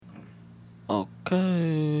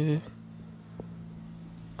Okay.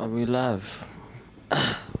 Are we live?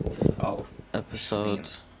 Oh, Episode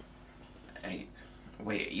 8.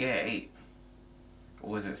 Wait, yeah, 8. Or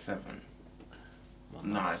was it 7?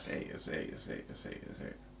 No, it's 8. It's 8. It's 8. It's 8. It's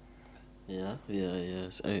 8. Yeah.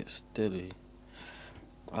 It's 8 steady.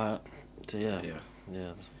 Alright. So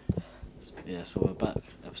yeah. So we're back.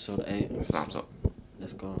 Episode 8. Slams up.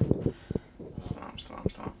 Let's go.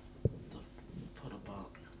 Slam. Put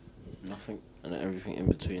about nothing and everything in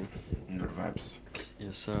between. No vibes.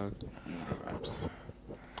 Yes, sir. No vibes.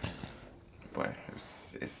 Boy,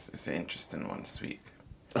 it's an interesting one this week.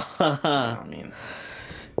 You know what I mean?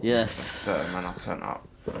 Yes. Certain man, I'll turn up.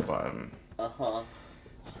 But,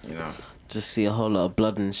 you know. Just see a whole lot of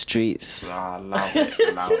blood in the streets. Allow it.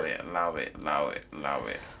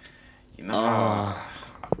 You know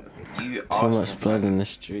you Too much Arsenal blood in the fans,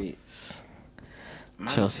 streets. man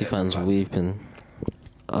Chelsea said fans blood. weeping.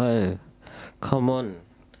 Oh, come on.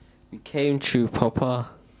 We came true, Papa.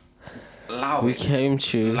 Allow We it. came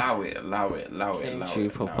true. Allow it.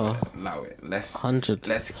 Let's 100.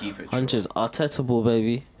 Let's keep it. 100. Arteta ball,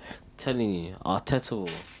 baby. Telling you, Arteta ball.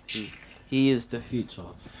 He is the future.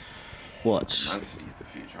 Watch. Man City's the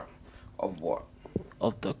future of what?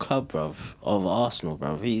 Of the club, bruv. Of Arsenal,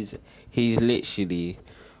 bruv. He's literally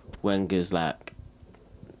Wenger's like.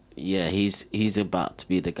 Yeah, he's about to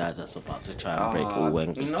be the guy that's about to try and break all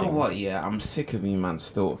Wenger's You know thing. what? Yeah, I'm sick of you, man.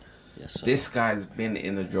 Still, Yes, sir. this guy's been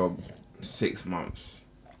in the job 6 months.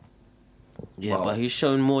 Yeah, Well- but he's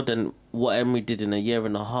shown more than what Emery did in a year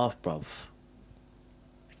and a half, bruv.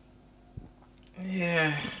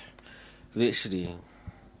 Yeah, Literally.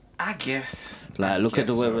 I guess. Like, look at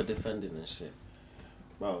the way so. we're defending and shit.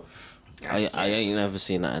 Bruv. I I ain't guess. never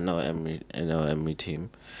seen that in no Emery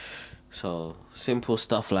team. So, simple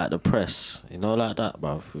stuff like the press, like that,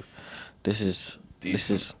 bruv. This is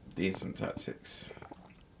Decent tactics.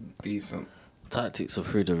 Decent. tactics are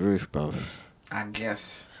through the roof, bruv. I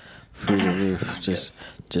guess. Through the roof. I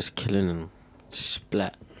just killing them.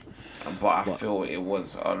 Splat. But I feel it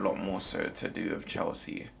was a lot more so to do with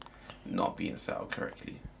Chelsea not being set up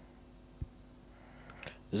correctly.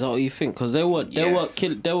 Is that what you think? Because they were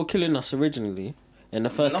killing us originally in the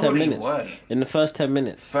first 10 they minutes. weren't. In the first 10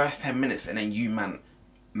 minutes. First 10 minutes, and then you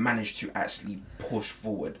managed to actually push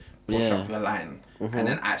forward, push Yeah. up your line, and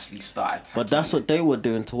then actually start attacking. But that's what they were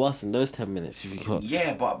doing to us in those 10 minutes, if you got.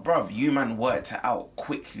 Yeah, but bruv, you man worked it out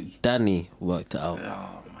quickly. Danny worked it out.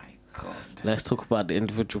 Oh my god. Let's talk about the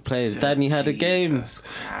individual players. Danny had a game. Jesus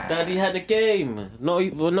Christ. Daddy had a game.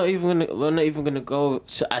 We're not even gonna go.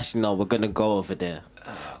 So actually, no, we're gonna go over there.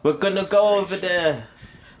 We're gonna go over there.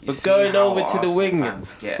 We're see going how over to the Arsenal wing.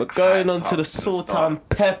 fans get We're going hyped on to up the to the Sultan start.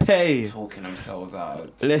 Pepe. Talking themselves out.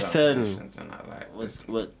 of Listen. certain positions and that, like,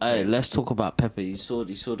 listen. Hey, let's talk about Pepe. You saw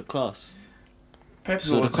the class. Pepe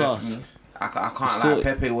saw the was there class. for me. I can't saw lie. it.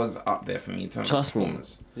 Pepe was up there for me in terms of Trust me.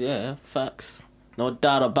 performance. Yeah, facts. No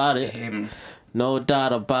doubt about it. Him, No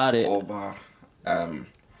doubt about it. Orba,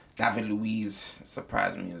 David Luiz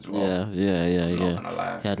surprised me as well. Yeah. Not gonna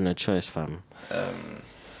lie. He had no choice, fam.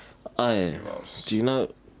 Who else? Do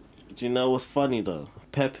you know what's funny though?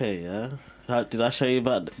 Pepe, yeah? Did I show you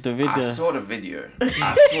about the video? I saw the video.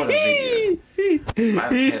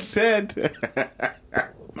 Man said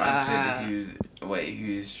Man said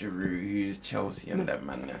who's Giroud, who's Chelsea and that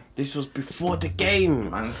man there. this was before the game.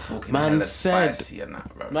 Man's talking Man hella said- spicy and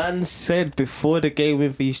that, bro. Man said before the game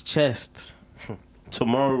with his chest,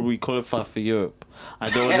 tomorrow we qualify for Europe. I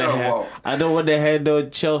don't want to hear no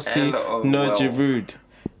Chelsea, no Giroud.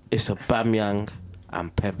 It's a Bamyang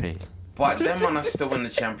and Pepe. But them man are still in the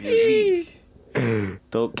Champions League.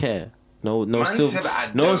 Don't care. No Man silver, said,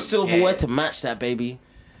 "I no don't silverware care." to match that, baby.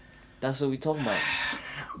 That's what we talking about.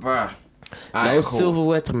 Bruh. No Alright, cool.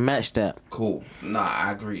 silverware to match that. Cool. Nah,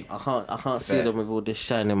 I agree. I can't see Fair. them with all this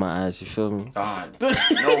shine in my eyes. You feel me? You know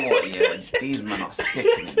what, yeah? These men are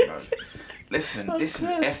sickening, bro. Listen, this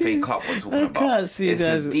is FA Cup we're talking about. I can't see it's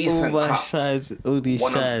that a decent all my cup. shines, all these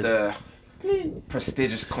One shines. of the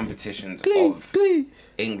prestigious competitions of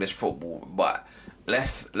English football. But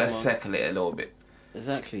let's settle it a little bit.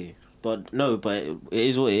 Exactly. But it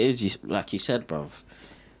is what it is. Like you said, bruv.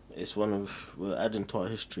 It's we're adding to our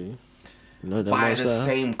history. That Buy much the there.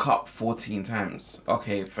 same cup 14 times.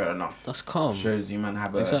 Okay, fair enough. That's calm. Shows you man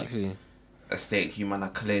have Exactly. a stake. You man are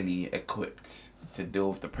clearly equipped to deal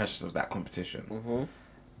with the pressures of that competition. Mm-hmm.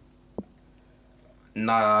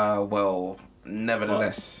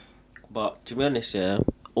 Nevertheless. But to be honest, yeah,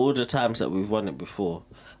 all the times that we've won it before,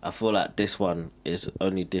 I feel like this one is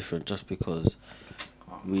only different just because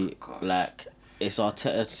it's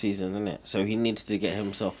Arteta's season, isn't it? So he needs to get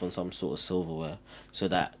himself on some sort of silverware so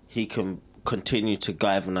that he can continue to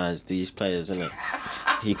galvanize these players, innit?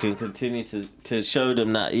 He can continue to show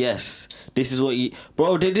them that, yes, this is what he...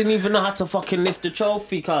 Bro, they didn't even know how to fucking lift the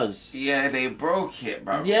trophy, cuz. Yeah, they broke it,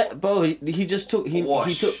 bro. Yeah, bro, he just took... He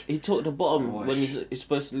took the bottom when he's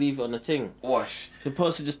supposed to leave it on the thing. Wash. He's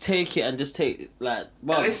supposed to just take it and just take, like...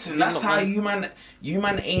 Bro, listen, that's how you man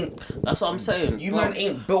ain't... That's what I'm saying. You man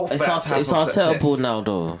ain't built for that type of success. It's Arteta ball now,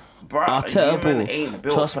 though. Bro, Arteta you man ain't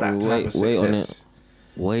built Trust for that me, type of success.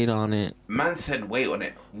 Wait on it. Man said wait on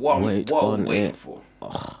it. What are we waiting for?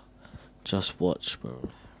 Oh, just watch, bro.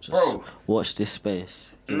 Bro. Watch this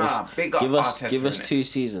space. Big up Arteta. Give us 2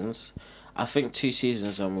 seasons. I think 2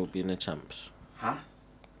 seasons and we'll be in the champs. Huh?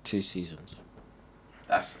 2 seasons.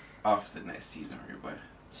 That's after next season, everybody.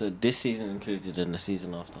 So this season included in the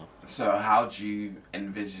season after. So how do you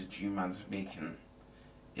envisage you man's making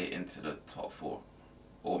it into the top 4?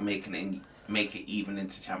 Or make it even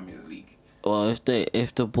into Champions League? Well,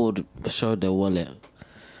 if the board showed their wallet,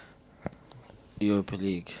 Europa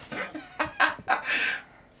League.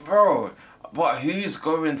 Bro, but who's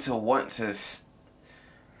going to want to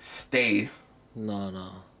stay?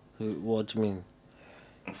 No. What do you mean?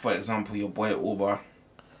 For example, your boy Auba.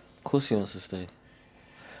 Of course he wants to stay.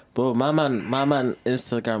 Bro, my man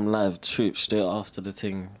Instagram live troop straight after the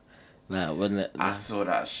thing. Like when I saw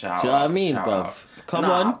that shout. Do you know what I mean, bruv? Come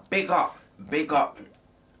on. Big up.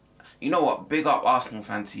 You know what? Big up Arsenal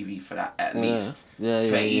Fan TV for that, at least. Yeah,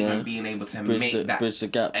 for even being able to bridge the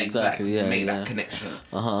gap. Exactly. Make that connection.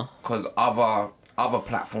 Because other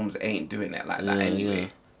platforms ain't doing it like that anyway. Yeah.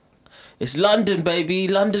 It's London, baby.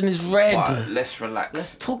 London is red. But let's relax.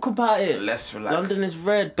 Let's talk about it. Let's relax. London is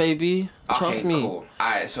red, baby. Trust me. Cool.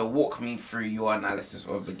 Alright, so walk me through your analysis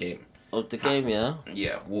of the game. Of the game, yeah?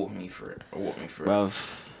 Yeah, walk me through it.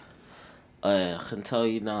 Bruv, I can tell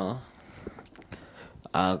you now.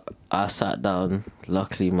 I sat down.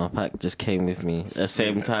 Luckily, my pack just came with me at the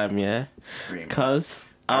same time, yeah? Cause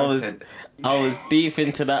I was deep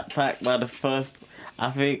into that pack by the first,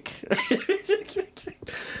 I think...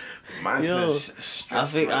 I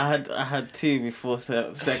think I had 2 before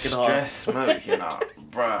second half. Stress smoke, you know,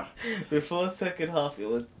 bruh. Before second half, it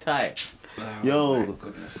was tight. Oh, my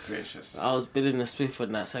goodness gracious. I was building the spliff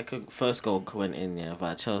when that first goal went in, yeah,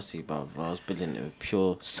 via Chelsea, bro. I was building it with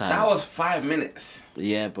pure silence. That was 5 minutes.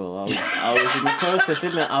 Yeah, bro. I was in the process,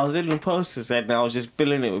 innit? I was in the process, and I was just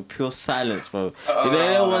building it with pure silence, bro. You know,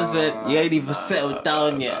 there was that you ain't even settled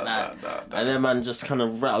down yet, and then man just kind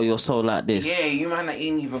of rattle your soul like this. Yeah, you man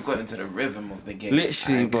ain't even got into the rhythm of the game.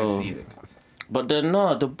 Literally, bro. But then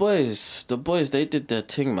no, the boys, they did their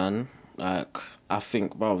thing, man. Like, I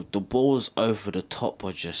think, bro, the balls over the top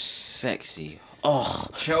were just sexy. Oh,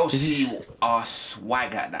 Chelsea are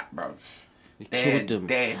swag at that, bro. We killed them.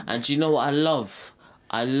 Dead. And do you know what I love?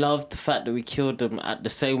 I love the fact that we killed them at the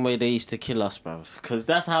same way they used to kill us, bro. Because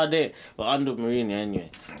that's how they were under Mourinho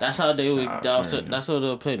anyway. That's how they were. That's how they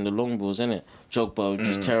were playing the long balls, innit? Drogba would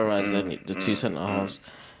just terrorise the 2 centre halves,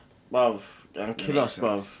 bro, and kill us,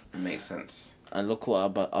 bro. Makes sense. And look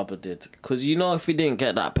what Abba did. Because you know, if he didn't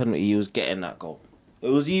get that penalty, he was getting that goal. It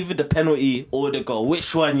was either the penalty or the goal.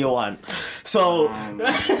 Which one you want? So... I'm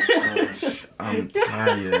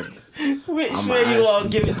tired. Which way you want to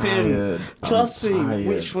give it to him? Trust me.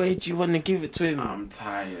 Which way do you want to give it to him? I'm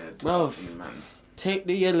tired. Bro, take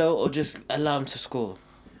the yellow or just allow him to score.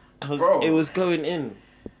 Because it was going in.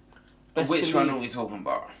 Which one are we talking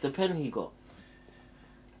about? The pen he got.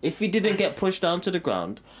 If he didn't get pushed down to the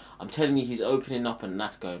ground... I'm telling you, he's opening up and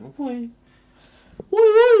that's going, woi.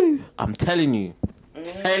 I'm telling you.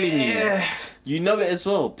 You know it as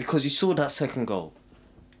well because you saw that second goal.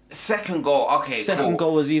 Second goal, okay. Second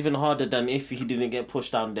goal was even harder than if he didn't get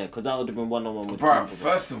pushed down there because that would have been 1-on-1 with Bro,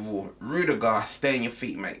 first of all, Rudiger, stay on your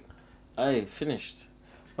feet, mate. Hey, finished.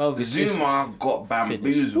 Bro, Zuma got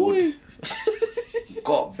bamboozled.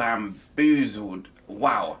 Got bamboozled.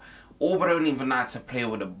 Wow. Auba don't even know how to play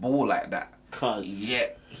with a ball like that.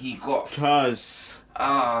 Yet he got. Zuma,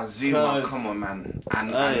 come on, man.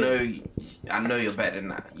 And I know you're better than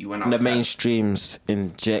that. You went outside. The mainstreams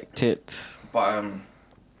inject it. But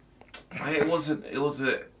it was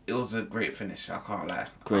a great finish. I can't lie.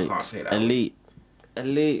 Great. I can't say that. Elite.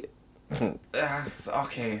 That's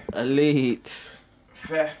okay. Elite.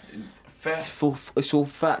 Fair. It's all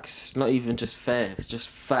facts. It's not even just fair. It's just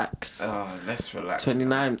facts. Let's relax.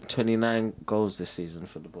 29 goals this season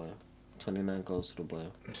for the boy. 29 goals for the boy.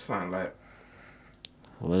 Sound like.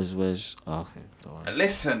 Where's? Oh, okay, don't worry.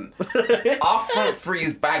 Listen, our front three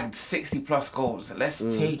is bagged 60+ goals. Let's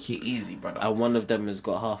take it easy, brother. And one of them has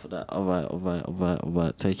got half of that. All right.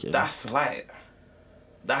 Take it. That's light.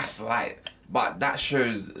 But that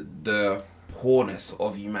shows the poorness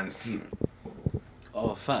of you man's team.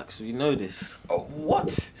 Oh, facts. We know this. Oh,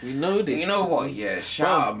 what? We know this. You know what? Yeah,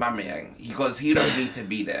 shout out Aubameyang because he don't need to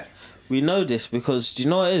be there. We know this because do you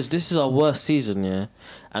know what it is? This is our worst season, yeah,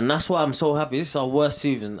 and that's why I'm so happy. This is our worst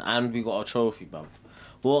season, and we got a trophy, bruv.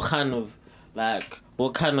 What kind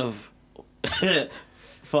of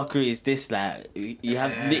fuckery is this? Like, you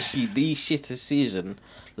have literally the shittest season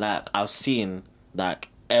like I've seen like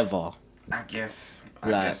ever. I guess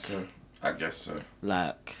so.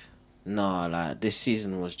 Like, nah, like this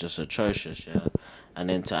season was just atrocious, yeah. And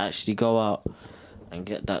then to actually go out and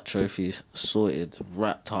get that trophy sorted,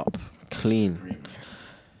 wrapped up, clean,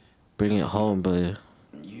 bring it home, boy.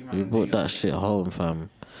 We brought that shit home, fam.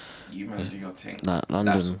 You man do your thing. Like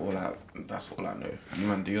London. That's all I know. You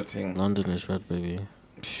man do your thing. London is red, baby.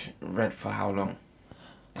 Red for how long?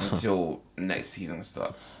 Until next season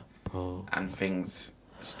starts. Bro. And things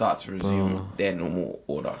start to resume their normal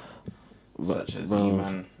order. Such as you,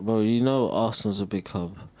 man. Bro, you know Arsenal's a big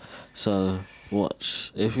club. So,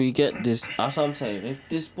 watch. If we get this... That's what I'm saying.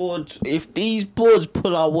 If these boards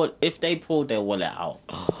pull our if they pull their wallet out...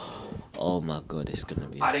 Oh my God, it's going to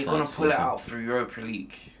be... Are they going to pull it out through Europa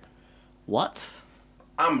League? What?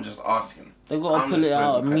 I'm just asking. They got to pull it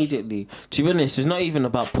out immediately. To be honest, it's not even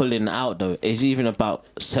about pulling it out though. It's even about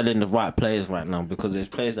selling the right players right now because there's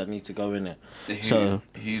players that need to go in it.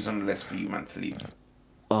 Who's on the list for you, man, to leave?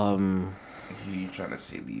 Who are you trying to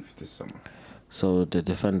see leave this summer? So the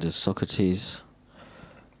defenders, Socrates.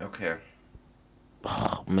 Okay.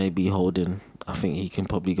 Maybe Holding. I think he can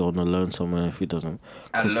probably go on a loan somewhere if he doesn't.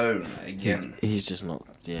 Alone again. He's just not.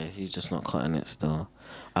 Yeah, he's just not cutting it still.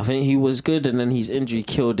 I think he was good, and then his injury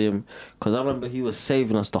killed him. Because I remember he was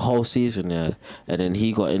saving us the whole season, yeah. And then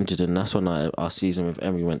he got injured, and that's when our season with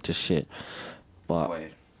Emery went to shit.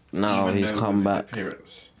 But now he's come back.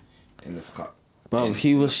 Appearance in this cup. Bro,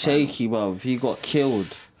 he was shaky, bro. He got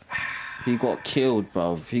killed. He got killed,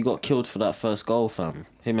 bro. He got killed for that first goal, fam.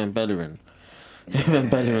 Him and Bellerin. Him and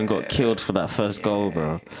Bellerin got killed for that first goal,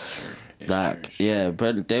 bro.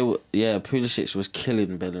 Pulisic was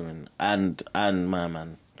killing Bellerin and my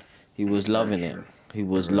man. He was loving it. He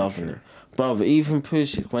was loving it. Bro, even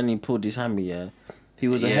Pulisic, when he pulled his hammy, he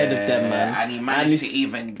was ahead of them, man. And he managed to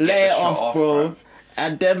even get lay the it shot off, bro.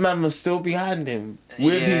 And them man was still behind him.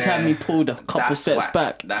 With his hammy pulled a couple steps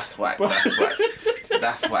back. That's whack.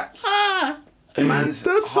 That's whack. Man's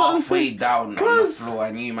halfway down on the floor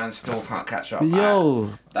and you man still can't catch up.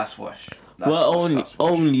 Yo. That's wash.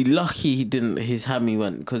 Only lucky he didn't. His hammy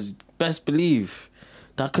went because best believe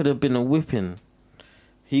that could have been a whipping.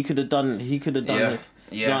 He could have done it.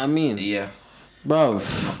 You know what I mean? Yeah.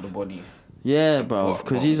 Bruv. The body. Yeah, bruv.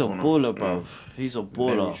 Because he's a baller, bruv. He's a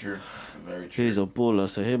baller. Very true. Very true. He's a baller.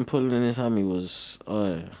 So him pulling his hammy was.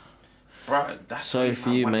 Bro, that's sorry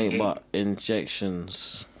for you, mate, but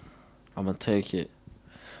injections. I'm gonna take it.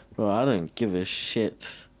 Bro, I don't give a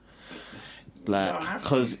shit. Like,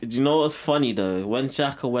 because do you know what's funny though? When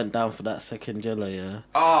Xhaka went down for that second yellow, yeah.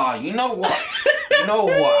 Oh, you know what?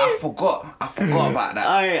 I forgot about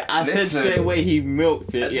that. I said straight away he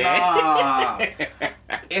milked it, yeah. Nah,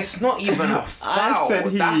 it's not even a foul. I said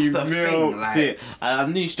he milked it. And I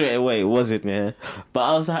knew straight away it wasn't, yeah. But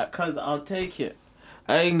I was like, cuz I'll take it.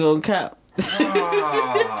 I ain't gonna cap.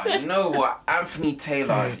 You know what? Anthony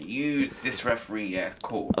Taylor, this referee, yeah,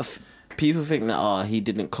 cool. People think that he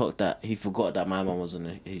didn't clock that. He forgot that my man was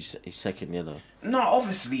in his second yellow. No,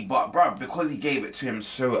 obviously, but bruh, because he gave it to him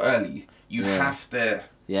so early, you have to.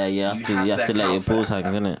 Yeah, you have to let your balls hang,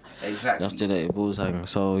 innit? Exactly. You have to let your balls hang.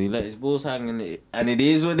 So he let his balls hang, and it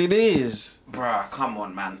is what it is. Bruh, come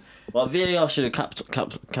on, man. Well, VAR should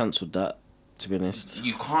have cancelled that. To be honest,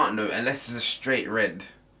 you can't though unless it's a straight red.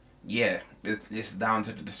 Yeah, it's down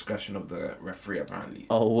to the discretion of the referee apparently.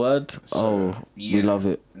 Oh, word? So, we love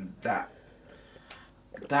it.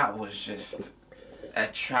 That was just a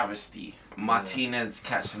travesty. Martinez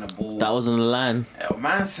catching the ball. That was on the line.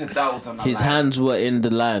 Man said that was on the line. His hands were in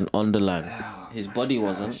the line, on the line. His body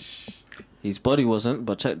wasn't. His body wasn't,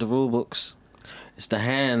 but check the rule books. It's the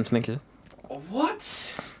hands, nigga.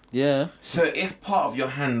 What? Yeah. So if part of your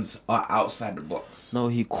hands are outside the box. No,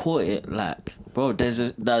 he caught it like, bro. There's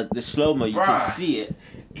the slow-mo. You can see it.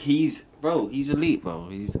 He's elite, bro.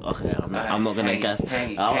 He's okay. I'm not gonna guess.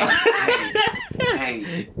 Hey.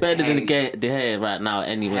 Better than the hair right now,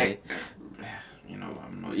 anyway. You know,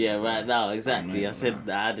 I'm not. Yeah, right now, exactly. I said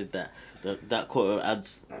that. I added that. That quarter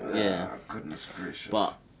adds. Yeah. Goodness gracious.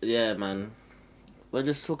 But yeah, man, we're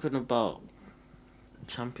just talking about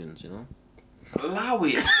champions, you know. Allow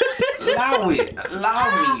it.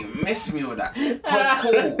 Allow me. Miss me with that. Cause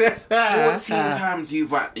cool. 14 times you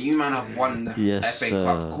man have won the FA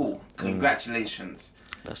Cup. Cool. Congratulations.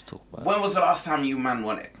 Let's talk about When was the last time you man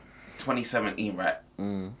won it? 2017, right?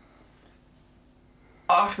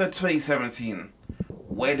 After 2017,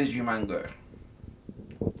 where did you man go?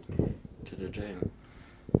 To the drain.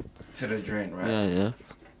 To the drain, right?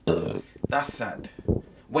 Yeah. That's sad.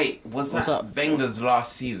 Wait, was that Wenger's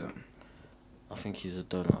last season? I think he's a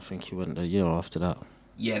donor. I think he went the year after that.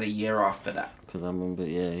 Yeah, the year after that. Because I remember,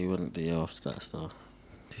 he went the year after that still.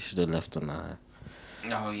 He should have left on that.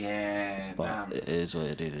 Oh, yeah. But damn. it is what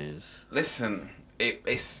it is. Listen,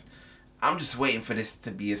 it's... I'm just waiting for this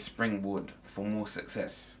to be a springboard for more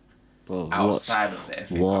success. Bro, outside of the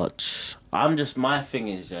FA Watch. My thing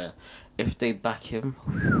is, if they back him,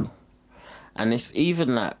 and it's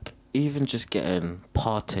even just getting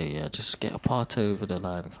Partey, just get a Partey over the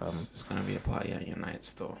line, fam. It's gonna be a party at United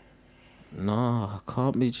still. No, I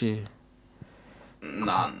can't be G.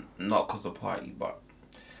 Nah, not because of party, but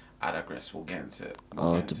I digress. We'll get into it.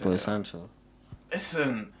 The boy Sancho.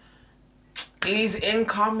 Listen, he's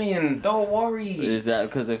incoming. Don't worry. Is that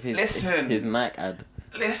because of his Nike ad?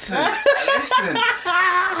 Listen.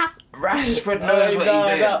 Rashford knows what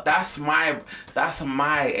he's doing. That's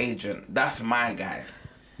my agent. That's my guy.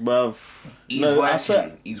 Bruv.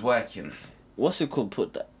 He's working. What's it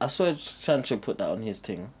called? I saw Sancho put that on his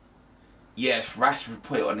thing. Yes, Rashford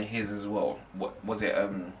put it on his as well. What was it?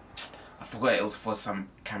 I forgot it was for some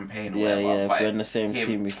campaign or whatever. Yeah, if we're in the same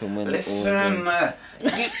team, we can win listen,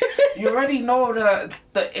 you already know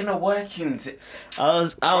the inner workings. I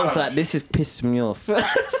was like, this is pissing me off.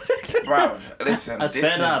 Bro, listen. I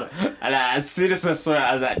said that. And as soon as I saw it,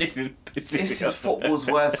 I was like, this is pissing me off. This is football's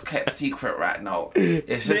worst kept secret right now.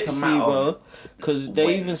 It's just a matter of... Because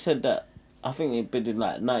they even said that, I think they bid in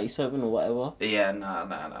like 97 or whatever. Yeah,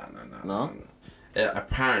 no.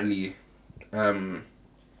 Apparently,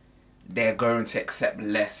 they're going to accept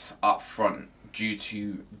less up front due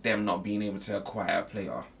to them not being able to acquire a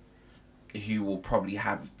player who will probably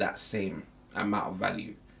have that same amount of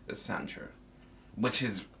value as Sancho, which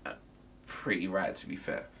is pretty right, to be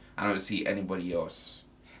fair. I don't see anybody else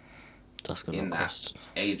that's gonna cost that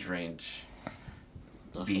age range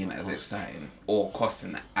being as exciting or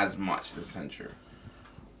costing as much as Sancho.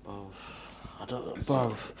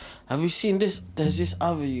 Bruv, have you seen this? There's this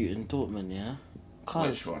other youth in Dortmund, yeah?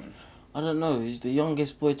 Which one? I don't know. He's the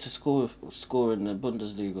youngest boy to score in the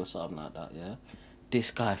Bundesliga or something like that, yeah?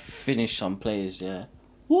 This guy finished some players, yeah?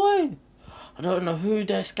 Why? I don't know who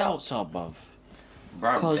their scouts are, bruv.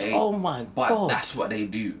 Because, oh my God. But that's what they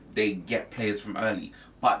do. They get players from early.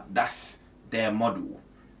 But that's their model.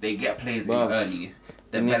 They get players in early,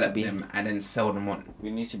 develop them, and then sell them on.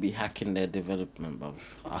 We need to be hacking their development,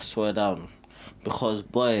 bruv. I swear down. Because,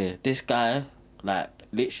 boy, this guy, like,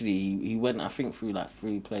 literally, he went, I think, through, like,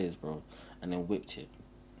 3 players, bro. And then whipped it.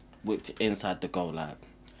 Whipped it inside the goal,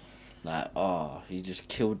 he just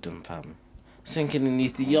killed them, fam. Thinking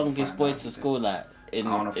he's the youngest boy to score, like, in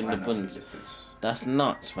the Bundes. That's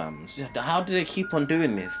nuts, fam. How do they keep on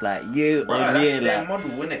doing this? Like, year on year, that's their model,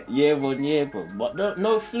 innit? Year on year, bro. But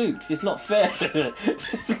no flukes. It's not fair.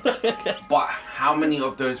 But how many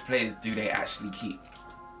of those players do they actually keep?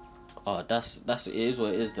 Oh, it is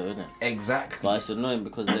what it is, though, isn't it? Exactly. But it's annoying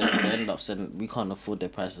because they end up saying we can't afford their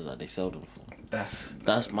prices that they sell them for.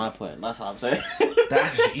 That's my point. That's what I'm saying.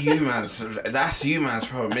 That's you man's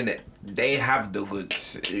problem, innit? They have the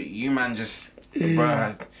goods. You man just,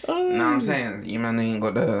 bruh. Know what I'm saying? You man ain't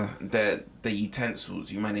got the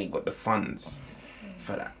utensils. You man ain't got the funds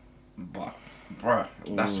for that. But, bruh,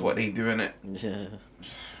 that's what they do, innit? Yeah.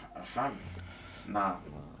 Fam. Nah.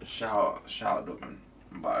 Shout out Dortmund.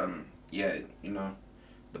 But yeah, you know,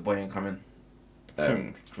 the boy ain't coming.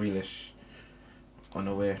 Grealish on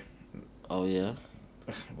the way. Oh yeah.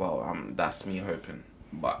 Well, that's me hoping.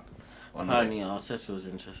 But apparently Arteta was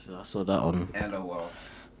interested. I saw that on. LOL.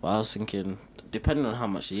 But I was thinking, depending on how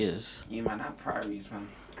much he is. You man have priorities, man.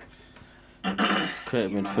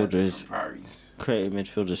 Creative midfielder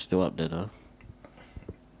is still up there though.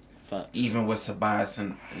 Facts. Even with Ceballos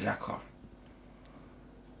and Xhaka.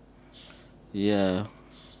 Yeah.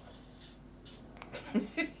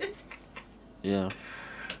 Yeah.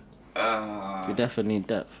 We definitely need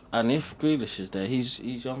depth, and if Grealish is there, he's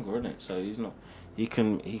younger, isn't it? So he's not. He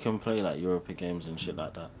can play like European games and shit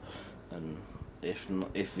like that, and if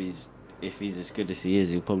he's as good as he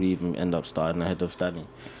is, he'll probably even end up starting ahead of Danny.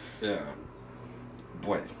 Yeah.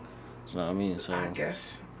 Boy. Do you know what I mean? So I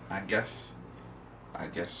guess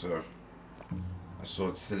so. I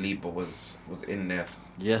saw Saliba was in there.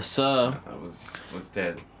 Yes, sir. I was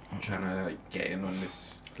dead. I'm trying to get in on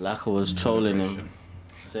this. Laka was trolling him,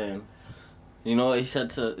 saying, you know what he said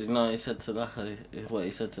to Laka, what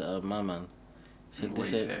he said to my man. He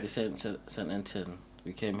said this ain't St.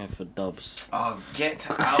 We came here for dubs. Oh, get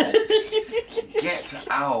out. Get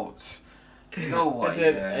out. You know what,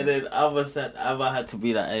 And then Ava had to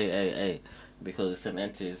be like, hey. Because St.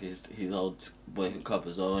 Entity's his old boyhood club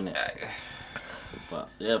as well, innit? But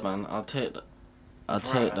yeah, man, I'll take that.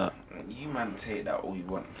 Take that. You man take that all you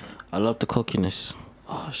want. I love the cockiness.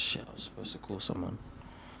 Oh shit, I was supposed to call someone.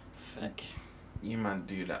 Feck. You man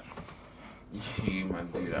do that. You man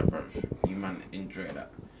do that, bro. You man enjoy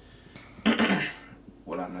that.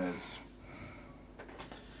 All I know is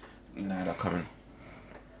they're coming.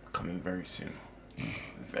 Coming very soon.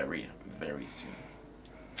 Very, very soon.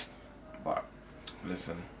 But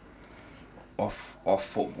listen, off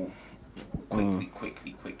football. Quickly.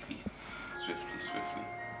 Swiftly.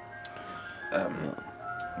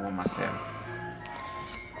 What am I saying?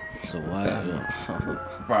 So why?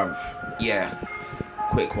 Bruv, yeah.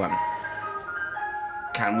 Quick one.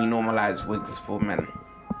 Can we normalize wigs for men?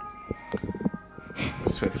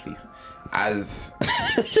 Swiftly. As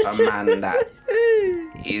a man that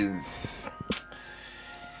is...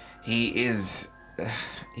 He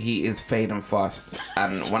is fading fast.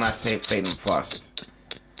 And when I say fading fast,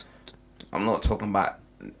 I'm not talking about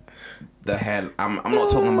the hair. I'm not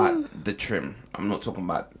talking about the trim. I'm not talking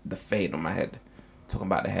about the fade on my head. I'm talking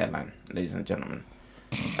about the hairline, ladies and gentlemen.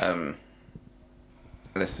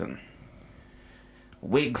 Listen.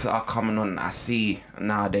 Wigs are coming on. I see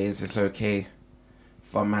nowadays it's okay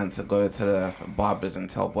for a man to go to the barbers and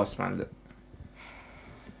tell boss man, look,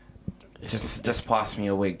 just pass me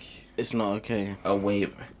a wig. It's not okay. A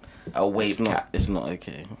wave cap. It's not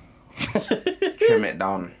okay. Trim it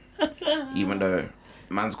down. Even though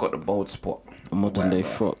man's got the bald spot. A modern day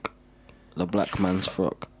frock. The black man's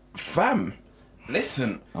frock. Fam,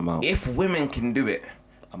 listen. I'm out. If women can do it,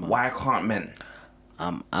 why can't men?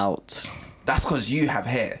 I'm out. That's because you have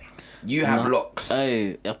hair. You have locks.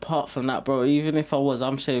 Hey, apart from that, bro, even if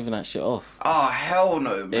I'm shaving that shit off. Oh, hell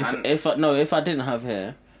no, man. If I didn't have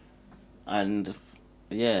hair, and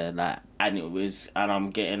yeah, like, and I'm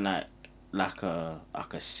getting like a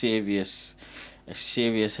serious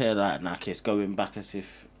hairline, like it's going back as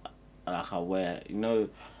if like I wear, you know,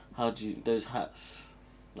 those hats,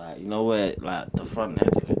 like, you know, where like the front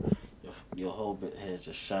head of it, your whole bit hair is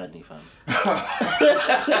just shiny, fam.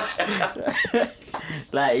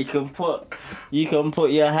 Like you can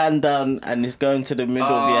put your hand down and it's going to the middle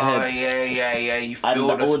of your head. Yeah. You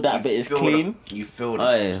feel and all that bit is clean. You feel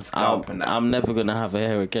the scalp and that. I'm never gonna have a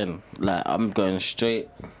hair again. Like, I'm going straight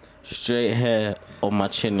hair on my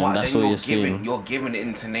chin, and that's all you're seeing. You're giving it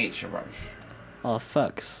into nature, bro. Oh,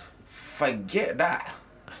 facts. Forget that.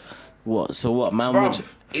 What? So what, man? Bruv,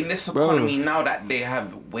 in this economy now that they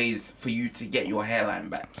have ways for you to get your hairline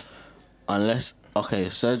back. Unless, okay,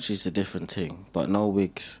 surgery's a different thing, but no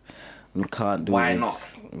wigs. We can't do Why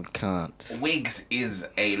wigs. not? We can't. Wigs is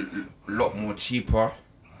a lot more cheaper.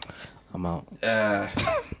 I'm out.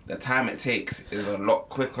 The time it takes is a lot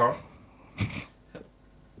quicker.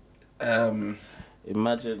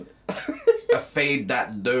 Imagine a fade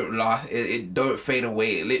that don't last. It don't fade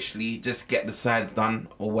away. It literally just get the sides done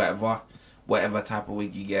or whatever type of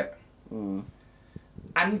wig you get. And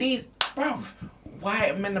these, bruv,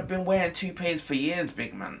 white men have been wearing toupees for years,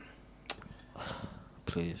 big man.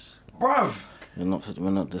 please. Bruv. We're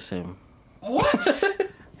not the same. What?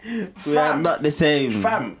 We are not the same.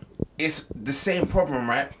 Fam, it's the same problem,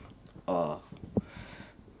 right? Oh.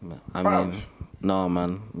 I mean, no,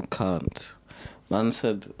 man, we can't. Man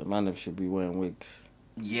said man should be wearing wigs.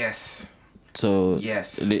 Yes. So,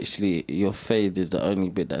 yes. Literally, your fade is the only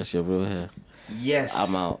bit that's your real hair. Yes.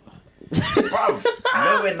 I'm out. Bruv,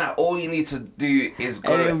 knowing that all you need to do is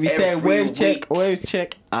go and every be saying wave week.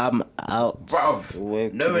 check, I'm out.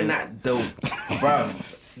 Bruv, knowing that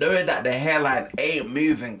knowing that the hairline ain't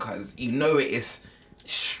moving because you know it is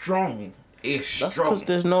strong. It's That's strong. because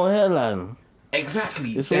there's no hairline. Exactly.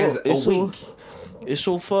 It's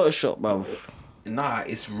all Photoshop, bruv. Nah,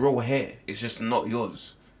 it's real hair. It's just not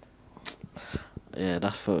yours. Yeah,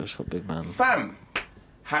 that's Photoshop, big man. Fam,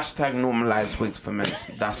 hashtag normalize wigs for men.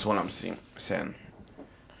 That's what I'm saying.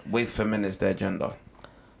 Wigs for men is their agenda.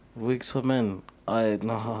 Wigs for men.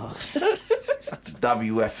 Nah.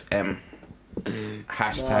 WFM.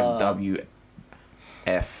 Hashtag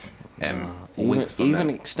WFM. Wigs for even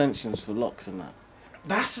men. extensions for locks and that.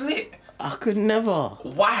 That's lit. I could never.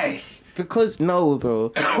 Why? Because no,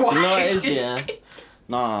 bro. You know what it is, yeah?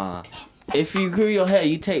 Nah. If you grew your hair,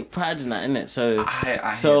 you take pride in that, innit? So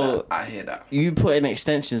I hear that. You putting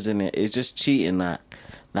extensions in it's just cheating.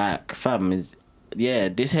 Like fam,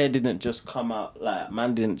 this hair didn't just come out. Like,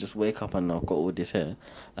 man didn't just wake up and I've got all this hair.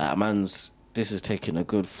 Like, this is taking a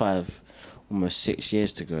good 5 almost 6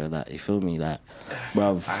 years to go. Like, you feel me? Like,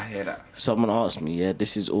 bruv. I hear that. Someone asked me, yeah,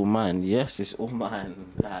 this is all mine. Yes, it's all mine.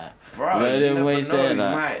 Like, bro, you never know. There,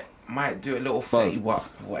 like, might do a little fatty wop,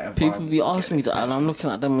 whatever. People be asking me that, and I'm looking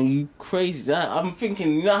at them, and you crazy? That I'm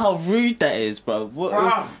thinking, you know how rude that is, bro.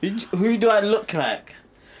 Who do I look like?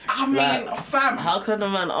 I mean, like, fam. How can a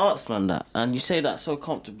man ask man that, and you say that so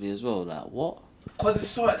comfortably as well? Like, what? Because it's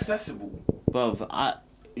so accessible, bro. I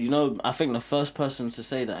think the first person to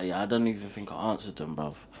say that, I don't even think I answered them,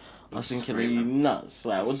 bro. I was thinking, are you nuts?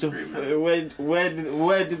 Like, what the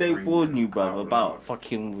where did they warn you, bruv, about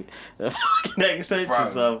fucking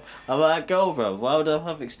extensions, bruv? I'm like, girl, bruv, why would I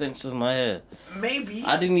have extensions in my hair? Maybe.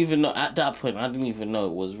 I didn't even know, at that point, it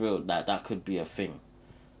was real, that could be a thing.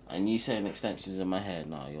 And you saying extensions in my hair,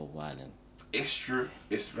 nah, you're wilding. It's true.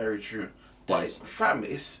 It's very true. But, fam,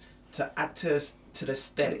 it's to add to the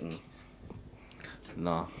aesthetic.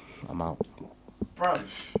 Nah, I'm out. Bruv.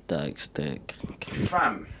 That aesthetic.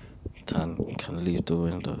 Fam. Can leave the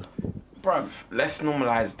window. Bruv, let's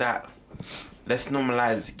normalise that. Let's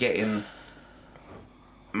normalise getting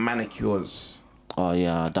manicures. Oh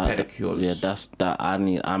yeah, pedicures. Yeah, that's that. I'm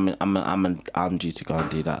due to go and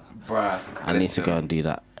do that. Bruh, I need to go and do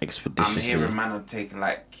that expeditiously. I'm hearing man are taking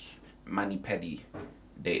like mani-pedi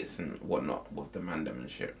dates and whatnot with the mandem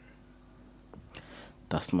and shit.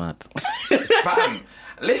 That's mad. Fam,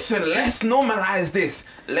 listen, let's normalise this.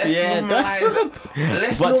 Let's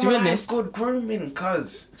normalise good grooming,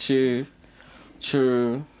 cuz. True.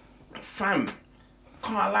 Fam,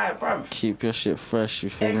 can't lie, bruv. Keep your shit fresh, you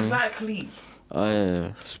feel me? Exactly. Oh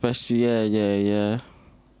yeah, especially yeah.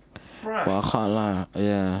 Bruh. But I can't lie,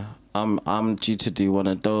 yeah. I'm due to do one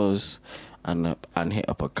of those and hit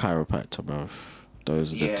up a chiropractor, bruv.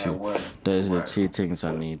 Those are the two. Those are the two things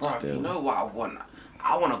I need still. You know what I want?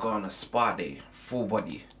 I want to go on a spa day, full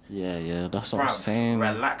body. Yeah, that's what I'm saying.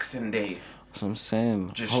 Relaxing day. That's what I'm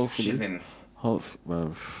saying. Just chilling. Bro,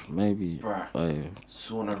 maybe. Bruh.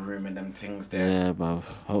 Sauna room and them things there. Yeah, bro.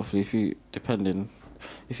 Hopefully, if you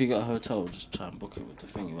get a hotel, just try and book it with the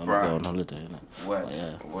thing. You want to go on holiday, innit?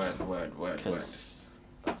 Word. Because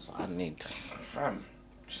that's what I need. Fam,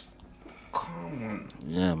 just come on.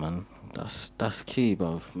 Yeah, man. That's key,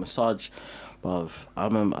 bro. Massage, bro. I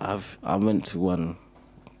remember I went to one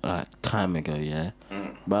like time ago, yeah.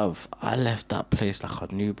 Bruv, I left that place like a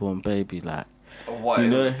newborn baby, like. What? It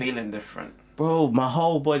was feeling different. Bro, my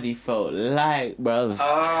whole body felt light, bruv.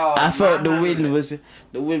 Oh, I felt the wind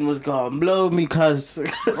was gonna blow me, cause they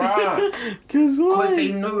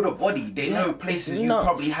know the body. They know places you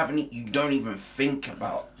probably you don't even think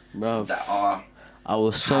about. Bruv. That are. I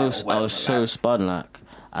was so spun, like,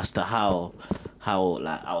 as to how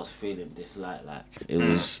like I was feeling this light, like it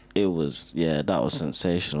was yeah, that was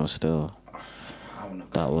sensational still.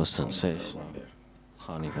 That was sensational.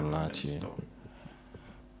 Can't even lie to you.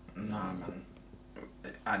 Nah, man.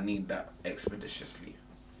 I need that expeditiously.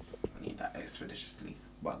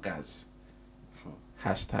 But guys,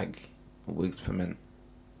 hashtag wigs for men.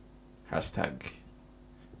 Hashtag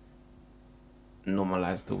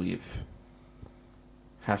normalize the weave.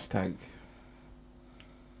 Hashtag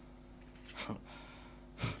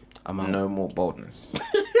no more boldness.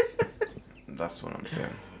 That's what I'm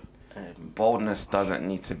saying. Boldness doesn't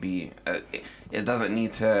need to be. It doesn't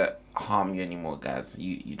need to harm you anymore, guys.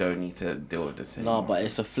 You don't need to deal with this anymore. No, but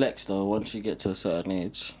it's a flex though. Once you get to a certain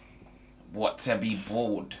age. What, to be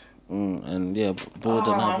bold? And yeah, bold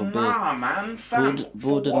and have a beard. Nah, man, fam.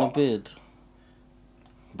 Bold and a beard.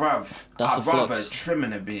 Bruv, I'd rather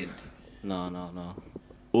trimming a beard. No.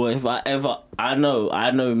 Well, if I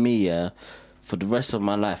know me, yeah. For the rest of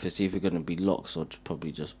my life, it's either gonna be locks or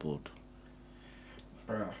probably just bald.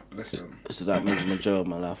 Bruh, listen. So that means the majority of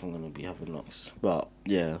my life I'm gonna be having locks. But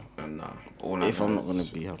yeah. Nah. I'm not gonna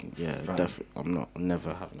be having, definitely, I'm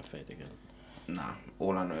never having a fade again. Nah.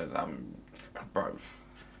 All I know is bruv,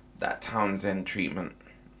 that Townsend treatment.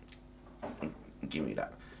 Give me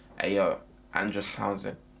that. Hey yo, Andros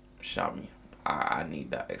Townsend, shout me. I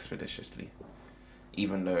need that expeditiously.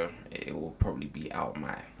 Even though it will probably be out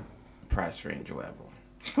my price range or whatever.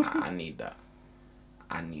 I need that.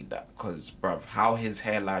 Because, bruv, how his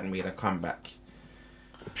hairline made a comeback.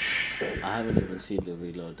 I haven't even seen the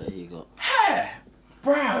reload that he got. Hey,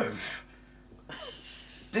 bruv.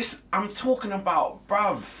 I'm talking about,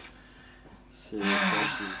 bruv.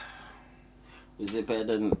 Seriously. Is it better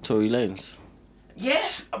than Tory Lanez?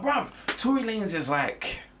 Yes, bruv. Tory Lanez is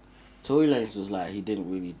like... Tory Lanez was like, he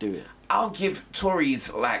didn't really do it. I'll give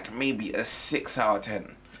Tory's like maybe a 6 out of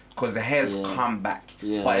 10. because the hair's come back,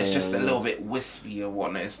 but it's just a little bit wispy and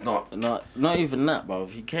whatnot. It's not even that, bro.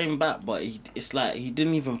 He came back, but it's like he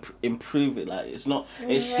didn't even improve it. Like it's not.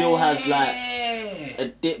 It still has like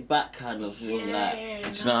a dip back kind of thing. Like, do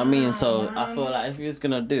you know what I mean? So I feel like if he was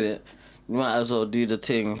gonna do it, you might as well do the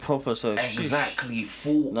thing proper. So exactly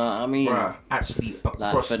full. No, I mean, bruh, actually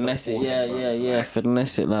across like finesse it. Yeah,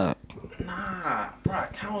 finesse it like. Nah,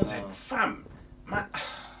 bruh, Townsend, fam, man.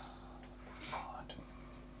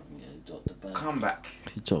 Come back.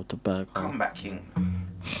 He dropped the bag. Come back, King.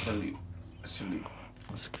 Salute.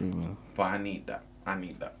 Screaming. But I need that.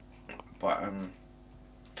 But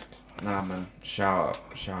nah, man. Shout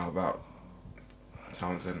out about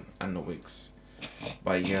Townsend and the Wigs.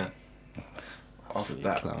 But yeah, off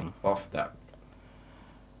that.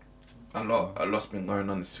 A lot's been going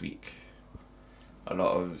on this week. A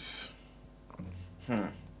lot of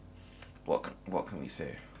what can we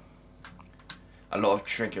say? A lot of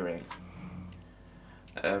triggering.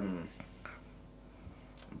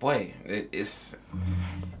 Boy, it's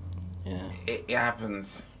it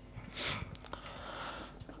happens.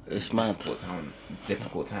 It's mad.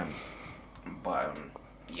 Difficult times, but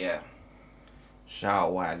yeah. Shout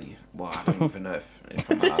out Wiley. Well, I don't even know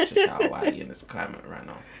if I'm allowed to shout out Wiley in this climate right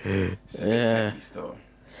now. It's a bit tricky still.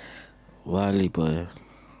 Wiley, boy,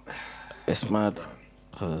 it's mad,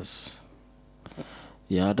 cause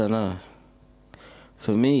I don't know.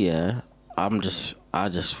 For me, I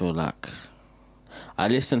just feel like I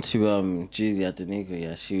listened to Julia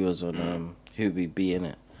Denigo, she was on Who We Be in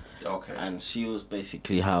it. Okay. And she was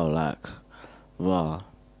basically how like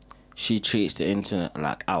she treats the internet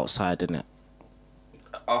like outside in it.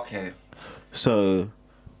 Okay. So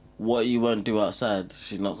what you won't do outside,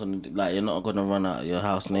 she's not gonna do, like you're not gonna run out of your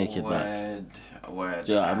house naked. Word.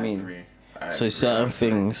 Do you know what I mean? Agree. So certain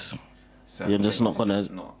things you're just not gonna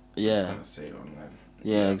say online.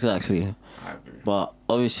 Yeah, exactly. I agree. But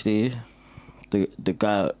obviously, the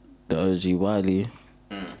guy, the OG Wiley,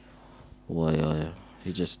 well,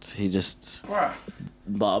 he just. Bruh.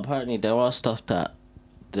 But apparently, there are stuff that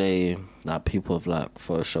people have like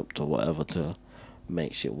photoshopped or whatever to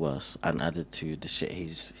make shit worse and added to the shit he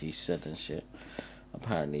said and shit.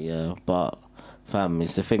 Apparently, yeah. But fam,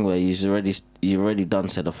 it's the thing where you already done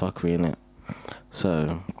said a fuckery, innit?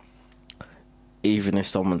 So even if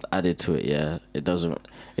someone's added to it, it doesn't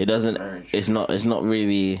it's not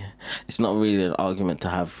really an argument to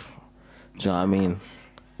have. Do you know what I mean?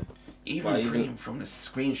 Even from the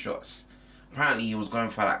screenshots, apparently he was going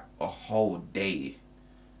for like a whole day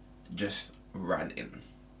just ranting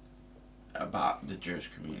about the Jewish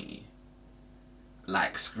community.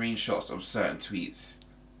 Like screenshots of certain tweets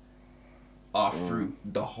are through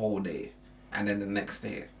the whole day, and then the next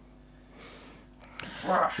day.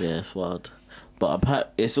 Bruh. Yeah, it's wild.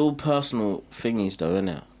 But it's all personal thingies though,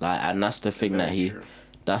 innit? Like, and that's the thing that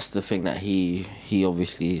he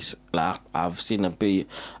obviously is, like, I've seen a brief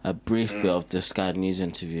bit of the Sky News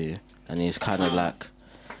interview, and he's kind of like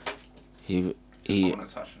he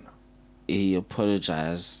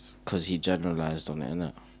apologized because he generalized on it,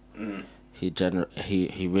 innit?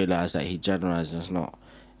 He realized that he generalized, and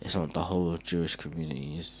it's not the whole Jewish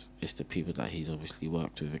community. It's the people that he's obviously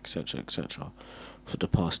worked with, etc., for the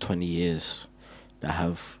past 20 years that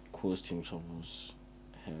have caused him troubles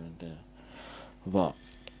here and there. But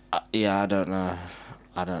I don't know.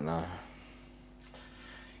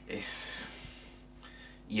 It's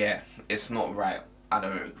not right. I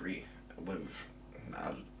don't agree with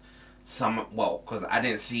because I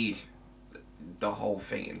didn't see the whole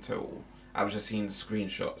thing until I was just seeing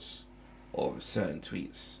screenshots of certain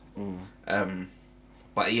tweets.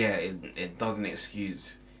 But yeah, it doesn't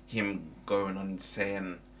excuse him going on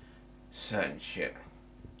saying certain shit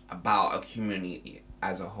about a community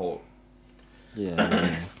as a whole.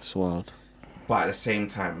 Yeah, it's wild. But at the same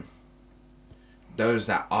time, those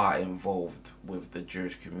that are involved with the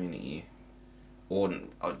Jewish community or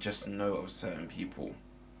just know of certain people,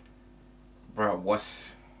 bro,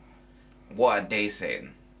 what are they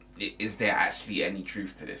saying? Is there actually any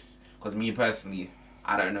truth to this? Because me personally,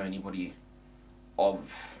 I don't know anybody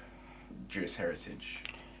of Jewish heritage.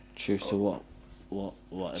 Truth to what? What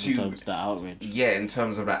in terms of the outrage? Yeah, in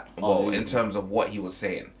terms of that. In terms of what he was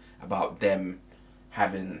saying about them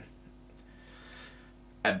having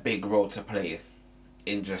a big role to play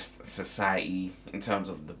in just society, in terms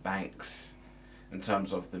of the banks, in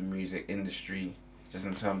terms of the music industry, just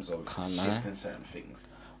in terms of shifting certain things.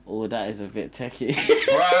 All that is a bit techie.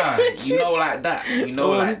 Bruh, like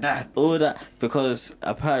that. All that, because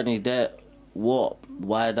apparently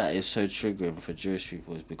why that is so triggering for Jewish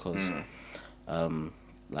people is because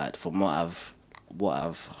like from what I've what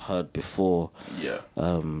I've heard before. Yeah.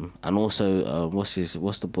 And also, what's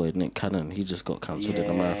the boy, Nick Cannon? He just got cancelled in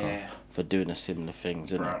America for doing a similar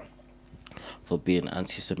things, isn't it? For being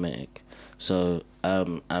anti-Semitic. So,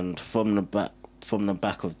 and from the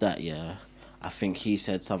back of that, yeah, I think he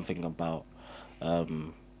said something about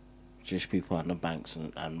Jewish people and the banks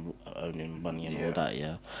and owning money and all that,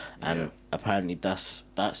 yeah. And apparently that's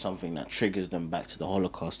something that triggers them back to the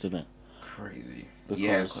Holocaust, isn't it? Crazy.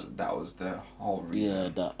 Because that was the whole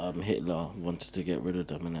reason. Yeah, that Hitler wanted to get rid of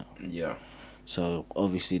them, innit? Yeah. So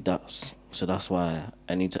obviously that's why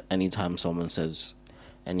anytime someone says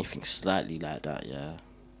anything slightly like that, yeah,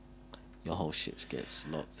 your whole shit gets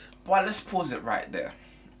locked. But let's pause it right there.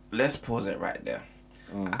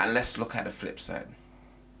 And let's look at the flip side.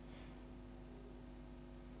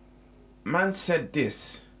 Man said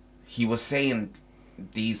this. He was saying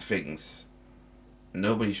these things.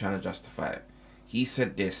 Nobody's trying to justify it. He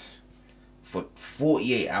said this for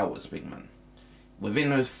 48 hours, big man. Within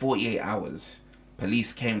those 48 hours,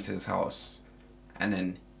 police came to his house and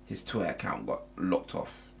then his Twitter account got locked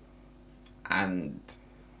off. And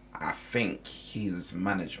I think his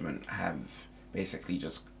management have basically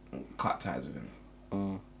just cut ties with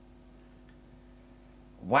him.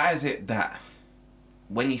 Why is it that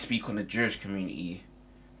when you speak on the Jewish community,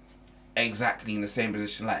 exactly in the same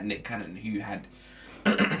position like Nick Cannon, who had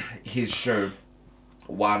his show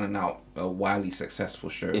Wild 'N Out, a wildly successful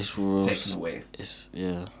show, taken away?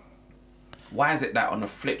 Why is it that on the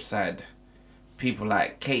flip side, people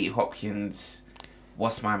like Katie Hopkins,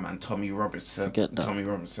 what's my man, Tommy Robinson? Forget that. Tommy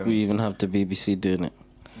Robinson. We even have the BBC doing it.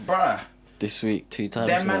 Bruh. This week, 2 times.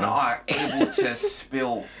 Them men are able to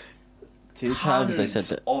spill 2 times they said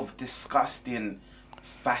that. Of disgusting,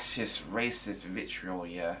 fascist, racist vitriol,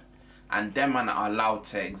 yeah. And them men are allowed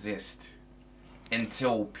to exist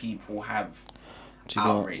until people have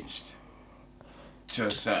outraged to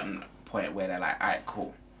a certain point where they're like, alright,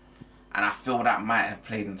 cool. And I feel that might have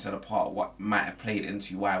played into the part, what might have played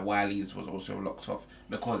into why Wiley's was also locked off,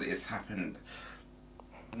 because it's happened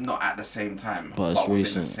not at the same time, but it's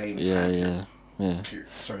recent. The same time. Yeah.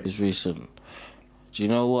 Sorry. It's recent. Do you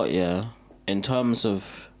know what, yeah? In terms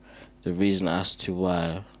of the reason as to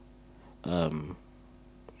why,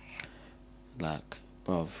 like,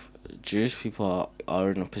 bruv, Jewish people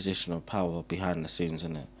are in a position of power behind the scenes,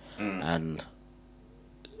 innit? And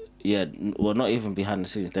yeah, well, not even behind the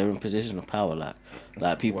scenes. They're in position of power, like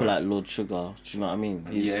people like Lord Sugar. Do you know what I mean?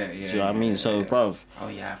 Do you know what I mean? So, bruv. Oh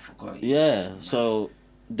yeah, I forgot. Yeah, so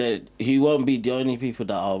he won't be the only people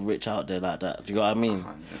that are rich out there like that. Do you know what I mean?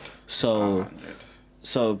 100.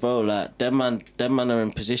 So, bro, like them man are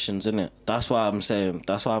in positions, innit? That's why I'm saying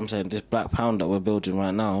this Black Pound that we're building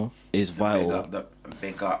right now is vital.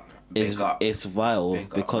 Big up. It's vital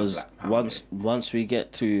because once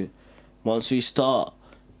we start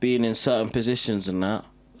being in certain positions and that,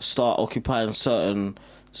 start occupying certain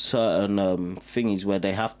thingies where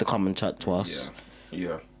they have to come and chat to us.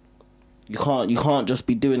 Yeah. You can't just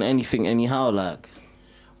be doing anything anyhow, like.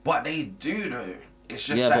 But they do though. It's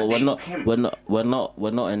just but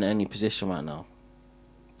we're not in any position right now.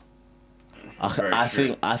 I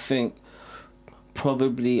think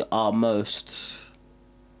probably our most,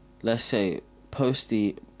 let's say,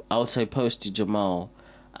 Posty Jamal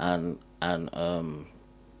and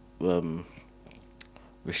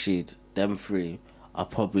Rashid, them three are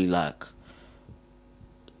probably like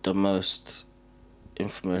the most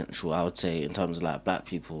influential, I would say, in terms of like black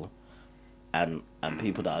people and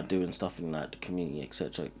people that are doing stuff in like the community,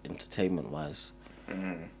 etc., entertainment wise.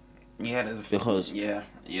 Yeah, there's because yeah.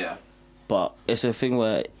 But it's a thing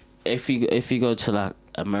where if you go to like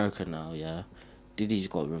America now, yeah, Diddy's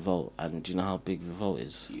got Revolt, and do you know how big Revolt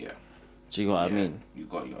is? Yeah. Do you know what I mean? You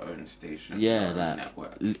got your own station. Yeah, like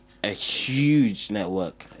network. A huge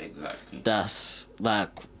network. Exactly. That's like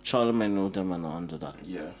Charlamagne and all them are under that.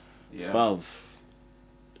 Yeah. Bruv.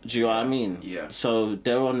 Do you know what I mean? Yeah. So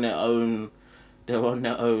they're on their own.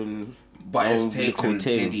 But it's taken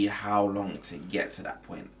Diddy how long to get to that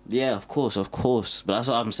point? Yeah, of course. But that's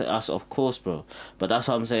what I'm saying. That's of course, bro. But that's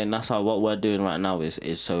what I'm saying. That's how what we're doing right now is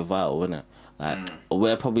so vital, isn't it? Like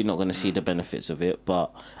we're probably not gonna see the benefits of it,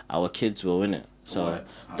 but our kids will, innit? So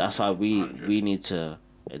that's why we need to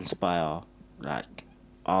inspire like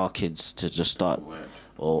our kids to just start.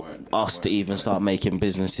 Or us to even start making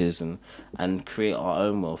businesses and create our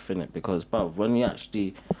own wealth in it, because bruv, when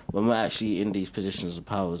we're actually in these positions of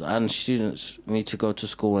powers, and students need to go to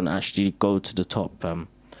school and actually go to the top,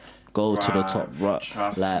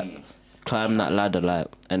 like climb that ladder, like,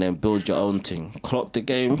 and then build your own thing. Clock the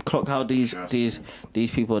game, clock how these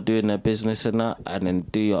people are doing their business and that, and then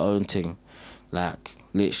do your own thing, like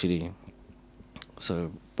literally.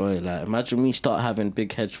 So, boy, like, imagine me start having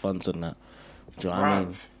big hedge funds and that. Do you know what I mean?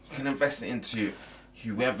 You can invest it into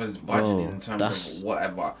whoever's budgeting in terms of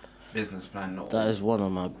whatever business plan. That is one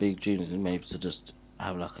of my big dreams, maybe to just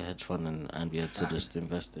have like a hedge fund and be able to just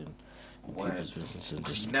invest in people's business and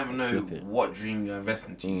just. You never know what dream you're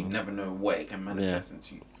investing into. You never know what it can manifest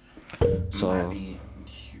into. So might be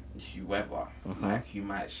whoever, like who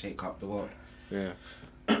might shake up the world. Yeah.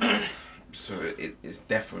 So it's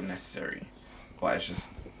definitely necessary, but it's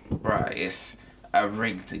just, bruh, it's a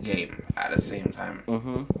rigged game at the same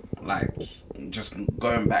time. Like, just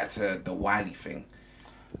going back to the Wiley thing,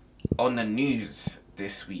 on the news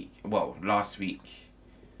last week,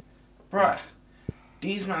 bruh,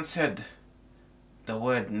 these man said the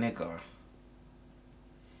word nigger,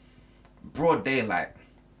 broad daylight,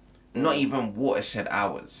 not even watershed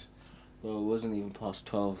hours. Well, it wasn't even past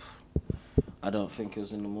 12. I don't think it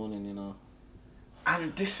was in the morning, you know.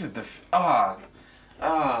 And this is the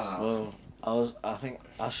Well, I think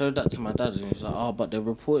I showed that to my dad and he was like, oh, but they're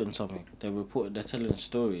reporting something. They're telling a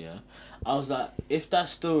story, yeah. I was like, if that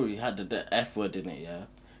story had the F word in it, yeah,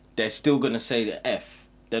 they're still gonna say the F.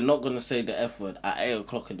 They're not gonna say the F word at 8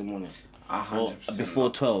 o'clock in the morning. 100% or before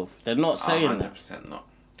not. 12. They're not saying 100% not.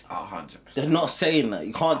 100%. They're not saying that.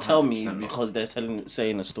 You can't tell me because they're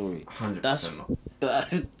saying a story. 100% not.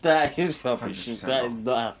 That is rubbish. That is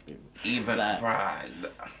not happening. Even like,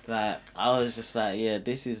 I was just like, yeah,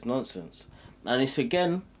 this is nonsense. And it's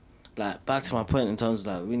again, like, back to my point in terms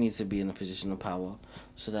of, like, we need to be in a position of power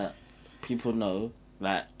so that people know,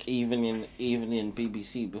 like, even in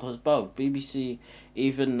BBC, because both BBC,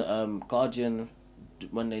 even Guardian,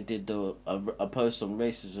 when they did a post on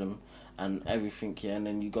racism and everything, yeah, and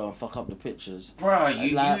then you go and fuck up the pictures. Bruh,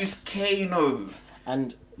 you use Kano.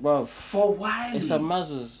 And, bro, for Wiley. It's a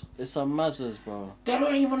Mazzers, bro. They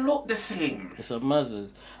don't even look the same. It's a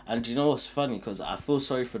Mazzers. And do you know what's funny? Because I feel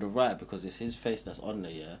sorry for the writer because it's his face that's on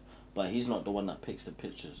there, yeah? But he's not the one that picks the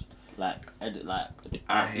pictures.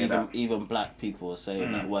 Even black people are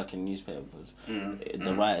saying that work in newspapers.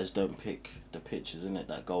 The writers don't pick the pictures, innit,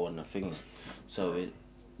 that go on the thing. So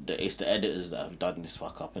it's the editors that have done this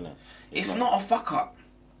fuck up, innit? It's not a fuck up.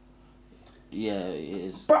 Yeah, it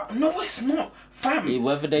is. But no, it's not, fam.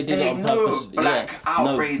 Whether they did it on purpose,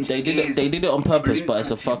 outrage. They did it on purpose, but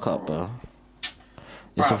it's a fuck up, bro.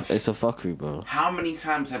 It's a fuckery, bro. How many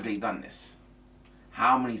times have they done this?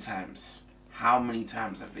 How many times have they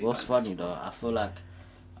done this? What's funny though? I feel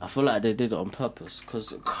like they did it on purpose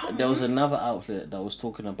because there was another outlet that was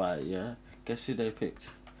talking about it. Yeah, guess who they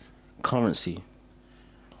picked? Currency.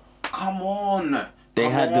 Come on. They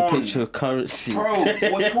had the picture of Currency. Bro,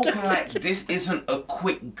 we're talking like this isn't a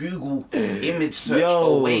quick Google image search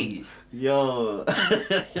away. Yo.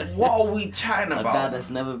 What are we chatting about? A dad that's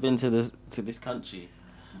never been to this country.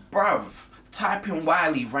 Bruv, type in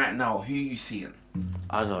Wiley right now. Who you seeing?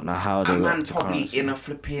 I don't know how they. A man probably in a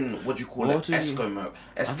flipping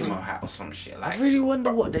Eskimo hat or some shit. Like, I really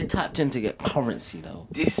wonder what they tapped in to get Currency though.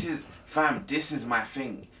 This is my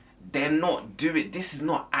thing. They're not doing. This is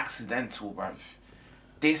not accidental, bruv.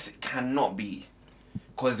 This cannot be,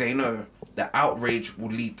 because they know the outrage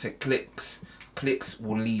will lead to clicks. Clicks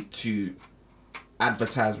will lead to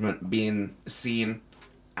advertisement being seen,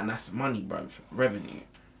 and that's money, bruv. Revenue.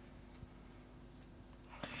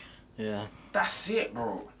 Yeah. That's it,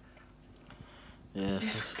 bro. Yeah.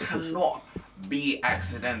 This cannot be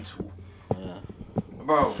accidental. Yeah.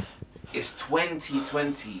 Bro, it's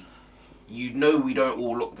 2020. You know we don't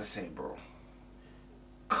all look the same, bro.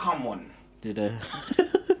 Come on. Do they?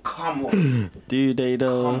 Come on. Do they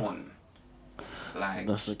though? Come on. Like,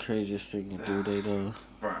 that's the craziest thing. Do they though?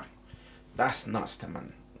 Bruh, that's nuts to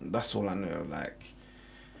man. That's all I know. Like,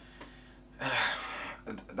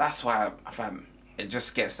 that's why, fam, it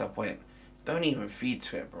just gets to the point. Don't even feed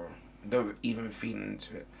to it, bro. Don't even feed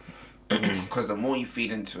into it. Because the more you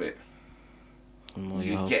feed into it,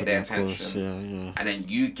 you get their attention. Yeah. And then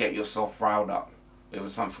you get yourself riled up with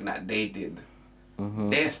something that they did.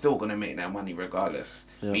 They're still going to make their money regardless.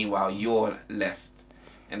 Yep. Meanwhile, you're left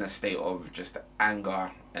in a state of just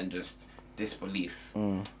anger and just disbelief.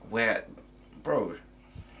 Where, bro,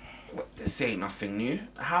 this ain't nothing new.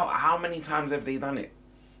 How many times have they done it?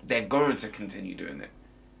 They're going to continue doing it.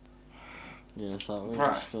 Yeah, it's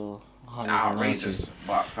outrageous. Still outrageous,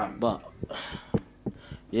 but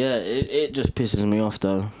yeah, it just pisses me off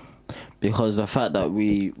though, because the fact that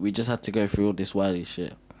we just had to go through all this Wiley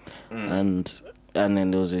shit, and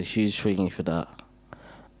then there was a huge thingy for that,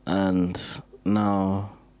 and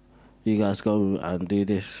now you guys go and do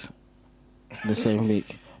this the same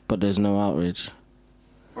week, but there's no outrage.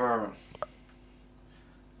 Bro.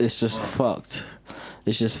 It's just fucked.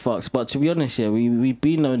 it's just fucked. But to be honest, yeah, we've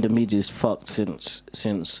been knowing the media's fucked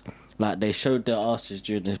since like they showed their asses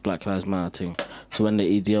during this Black Lives Matter thing. So when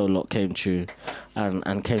the EDL lot came through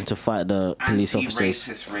and came to fight the police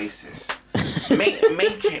officers. Racist. make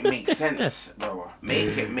it make sense, bro.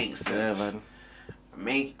 Make it make sense. Yeah, man.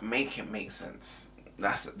 Make it make sense.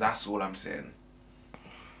 That's all I'm saying.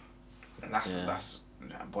 That's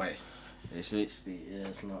boy. It's literally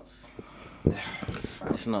it's nuts.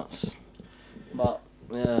 It's nuts. But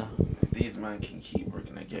yeah, these man can keep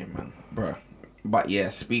rigging the game, man, bro. But yeah,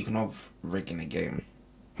 speaking of rigging the game,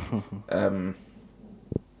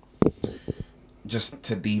 just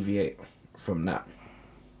to deviate from that,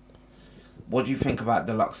 what do you think about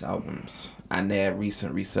deluxe albums and their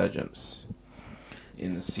recent resurgence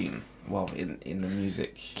in the scene? Well, in the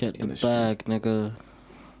music industry. The bag, nigga.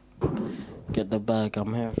 Get the bag.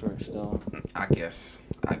 I'm here for it still. I guess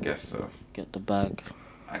so. Get the bag.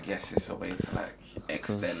 I guess it's a way to like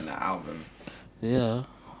extend the album. Yeah,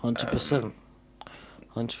 100%.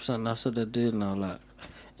 100%. That's what they're doing now. Like,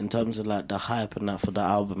 in terms of like the hype and that for the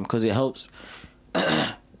album, because it helps.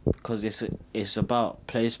 Because it's about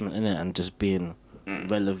placement in it and just being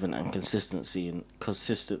relevant and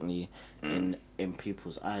consistently in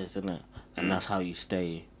people's eyes, isn't it? And that's how you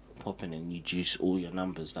stay popping and you juice all your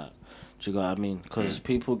numbers. Like, do you know what I mean? Because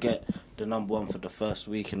people get the number one for the first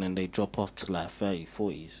week and then they drop off to like 30s,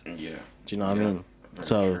 40s. Yeah. Do you know what I mean?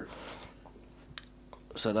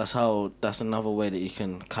 So that's another way that you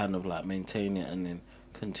can kind of like maintain it and then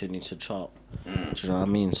continue to chart. Do you know what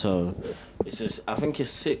I mean? So it's just, I think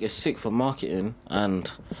it's sick. It's sick for marketing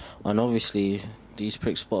and obviously these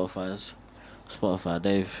pricks Spotify,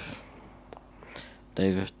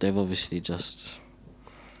 they've obviously just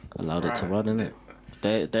allowed it to run, innit?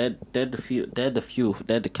 They're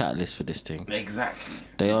the catalyst for this thing. Exactly.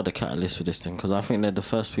 They are the catalyst for this thing because I think they're the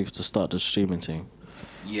first people to start the streaming thing.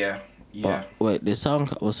 Yeah. But wait, was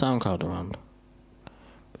SoundCloud around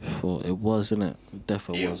before? It was, innit?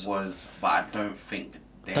 Definitely was. It was, but I don't think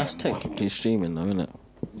that's technically streaming though, innit?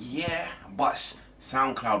 Yeah, but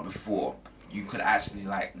SoundCloud before you could actually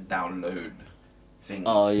like download things.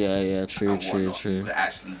 Oh yeah, true. You could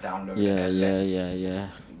actually download it. Yeah.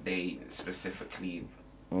 They specifically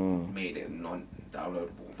made it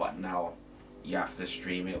non-downloadable, but now you have to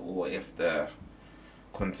stream it, or if the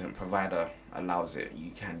content provider allows it, you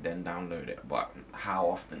can then download it. But how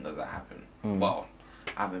often does that happen? Well,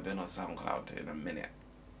 I haven't been on SoundCloud in a minute.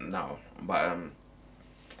 No, but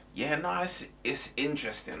it's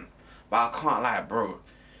interesting, but I can't lie, bro.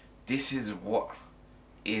 This is what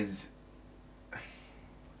is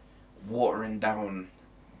watering down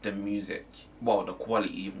the music. Well, the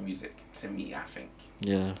quality of music to me, I think.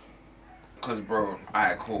 Yeah. Cause, bro,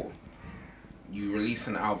 alright, cool. You release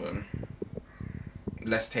an album.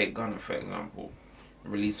 Let's take Gunna for example.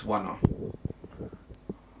 Release Wanna.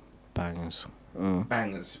 Bangers.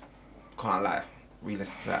 Bangers. Can't lie.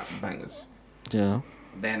 Re-listen to that. Bangers. Yeah.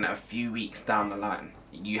 Then a few weeks down the line,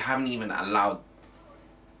 you haven't even allowed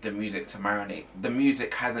the music to marinate. The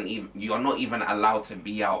music hasn't even... You're not even allowed to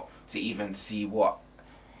be out to even see what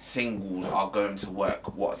singles are going to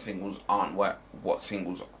work, what singles aren't work, what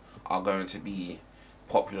singles are going to be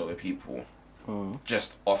popular with people.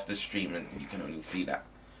 Just off the stream, and you can only see that.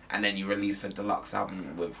 And then you release a deluxe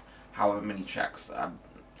album with however many tracks. I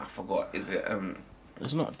forgot. Is it...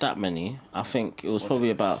 There's not that many. I think it was probably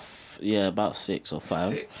about 6 or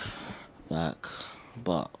 5. 6. Like,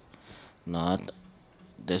 but no,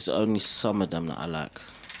 there's only some of them that I like.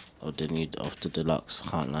 Of the deluxe.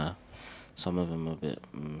 Can't lie. Some of them are a bit.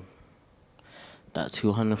 That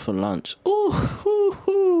 200 for lunch.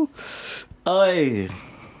 Ooh. Oi.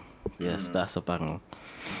 Yes, that's a banger.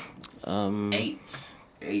 8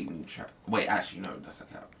 new tracks. Wait, actually no, that's a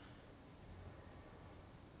cap.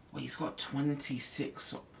 Wait, he's got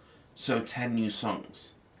 26, so 10 new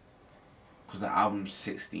songs. Because the album's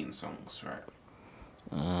 16 songs, right?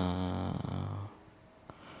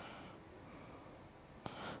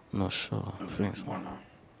 Not sure. I think so. Wanna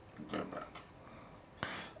go back.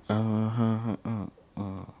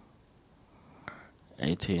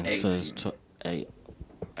 18. So it's 8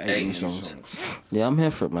 new songs. Yeah, I'm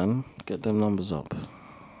here for it, man. Get them numbers up.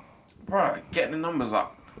 Bro, get the numbers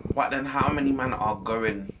up. But then how many men are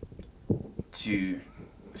going to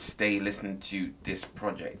stay listening to this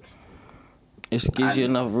project? It gives you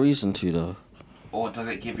enough reason to, though. Or does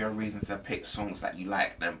it give you a reason to pick songs that you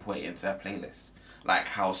like and put it into a playlist? Like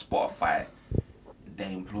how Spotify,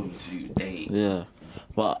 they employ you to do. Yeah.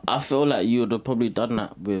 But I feel like you would have probably done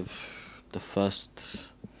that with the first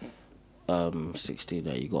 16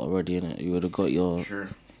 that you got already, innit? You would have got your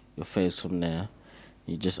faves from there.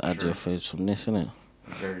 You just add your faves from this, innit?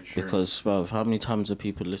 Very true. Because, bro, how many times are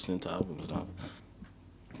people listening to albums now?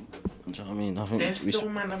 Do you know what I mean? I think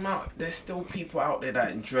there's still people out there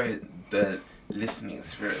that enjoy the listening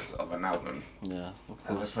experience of an album. Yeah, of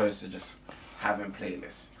course. As opposed to just having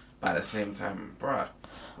playlists. But at the same time, bruh,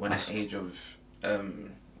 when at age of, what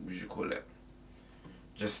do you call it?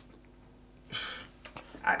 Just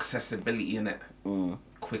accessibility in it.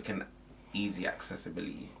 Quick and easy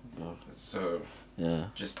accessibility. Yeah. So,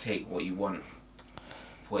 just take what you want,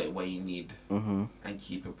 put it where you need, and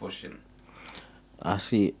keep it pushing. I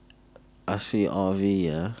see RV,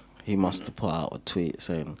 yeah. He must have put out a tweet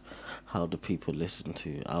saying, how do people listen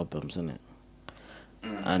to albums, innit?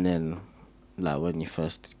 And then, like, when you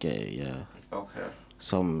first get it, yeah. Okay.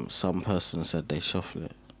 Some person said they shuffle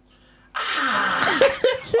it.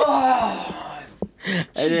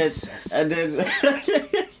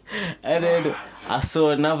 And then I saw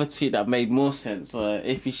another tweet that made more sense.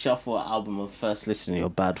 If you shuffle an album on first listen, you're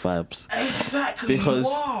bad vibes. Exactly.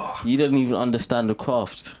 Because you don't even understand the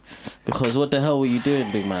craft. Because what the hell were you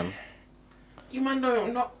doing, big man? You man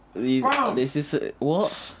don't know. Bro. This is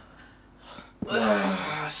what?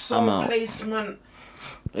 Song placement.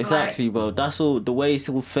 Exactly, bro. That's all. The way it's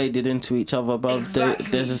all faded into each other, bro. Exactly.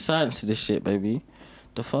 There's a science to this shit, baby.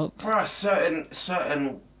 The fuck? Bro,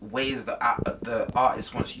 certain ways that the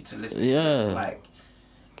artist wants you to listen to this, like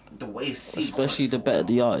the way it's especially the better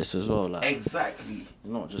the artist as well. Like exactly.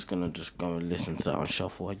 You're not just gonna go and listen to that on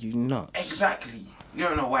shuffle. Are you nuts? Exactly. You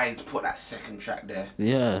don't know why he's put that second track there.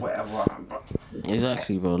 Yeah. Whatever. Bro.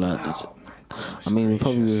 Exactly, bro. Like, oh my goodness. I mean,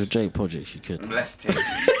 probably with Drake projects, you could. Let's take it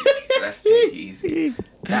easy. Let's take it easy.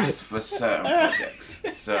 That's for certain projects.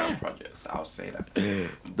 Certain projects, I'll say that.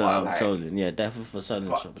 No, like, yeah, definitely for certain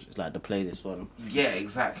projects, like the playlist one. Yeah,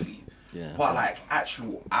 exactly. Yeah. But like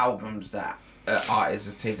actual albums that artist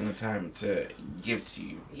has taken the time to give to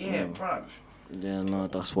you. Yeah, bruv. Yeah, no,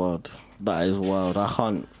 that's wild. That is wild. I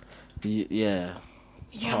can't. Yeah.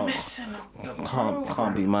 You're messing up the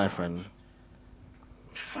can't be my friend.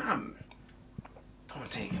 Fam. Don't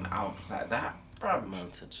take albums like that, bruv.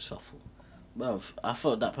 Man said shuffle. Bruv, I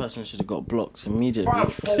thought that person should have got blocked immediately.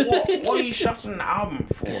 Bruv, for what? What are you shuffling the album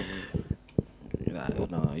for?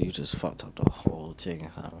 Like, no, you just fucked up the whole thing,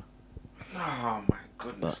 Hannah. Oh my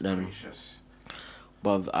goodness gracious.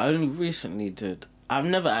 But I only recently did. I've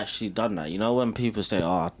never actually done that. You know when people say,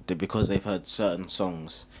 because they've heard certain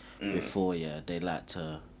songs before, yeah, they like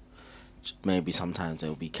to, maybe sometimes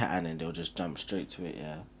they'll be catting and they'll just jump straight to it,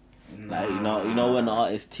 yeah. Like, you know when the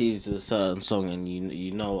artist teases a certain song and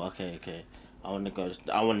you know, okay, I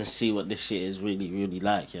want to see what this shit is really, really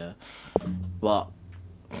like, yeah. But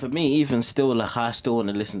for me, even still, like, I still want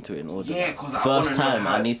to listen to it in order. Yeah, because first time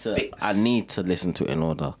I need to listen to it in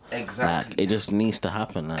order. Exactly. Like, it just needs to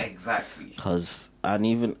happen. Like, exactly. Because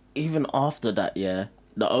even after that, yeah,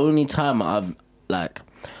 the only time I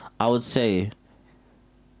would say,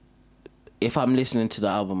 if I'm listening to the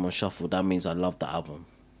album on shuffle, that means I love the album.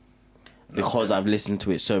 Because I've listened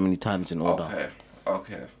to it so many times in order.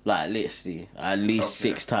 Okay. Like, literally, at least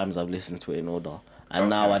 6 times I've listened to it in order. And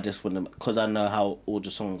now I just want to, because I know how all the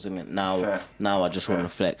songs in it, now I just want to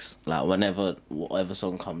flex. Like, whatever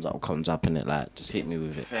song comes up in it, like, just hit me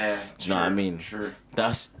with it. Do you know what I mean? True.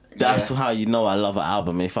 That's how you know I love an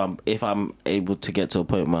album, if I'm able to get to a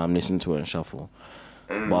point where I'm listening to it in shuffle.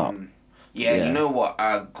 But yeah, you know what?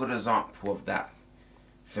 A good example of that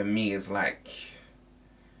for me is like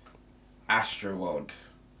Astroworld,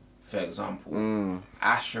 for example.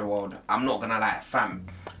 Astroworld, I'm not gonna lie, fam.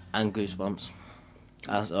 And Goosebumps.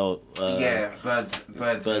 Birds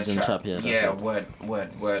in the Trap. Yeah, word.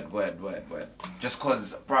 Just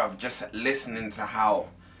cause, bruv, just listening to how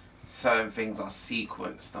certain things are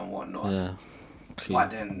sequenced and whatnot. Yeah.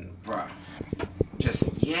 But then, bruh,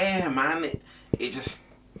 just man, it just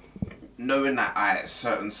knowing that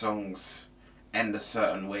certain songs end a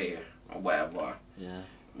certain way or whatever. Yeah.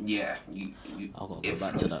 Yeah, you I'll go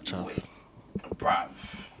back to that track.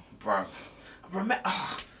 Bruv. Remember.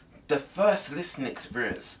 The first listening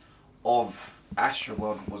experience of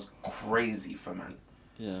Astroworld was crazy for man.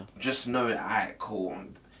 Yeah. Just knowing, cool.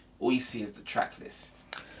 All you see is the track list.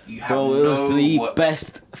 You have it was the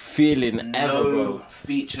best feeling ever, bro. No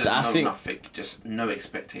features, nothing. Just no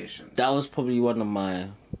expectations. That was probably one of my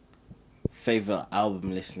favourite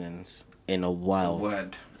album listenings in a while.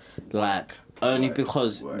 Word. Like, only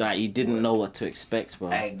because you didn't know what to expect,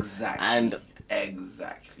 bro. Exactly.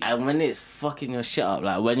 And when it's fucking your shit up,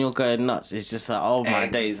 like when you're going nuts, it's just like, oh my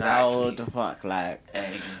days, how the fuck, like.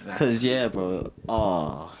 Exactly. Cause yeah, bro.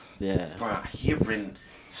 Oh yeah. Bro, hearing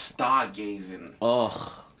stargazing.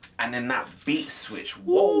 Oh. And then that beat switch.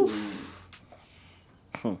 Whoa.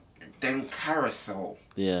 Then Carousel.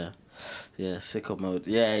 Yeah, Sicko Mode.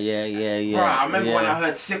 Yeah. Bro, I remember when I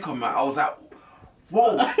heard Sicko Mode, I was like,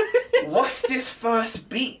 whoa, what's this first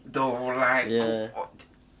beat though? Like,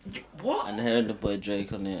 what? And hearing the boy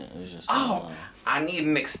Drake on it was just. I need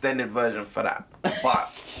an extended version for that.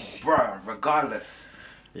 But, bro, regardless.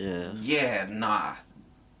 Yeah. Yeah, nah.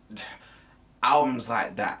 Albums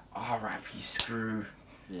like that, R.I.P. Screw.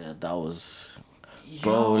 Yeah, that was.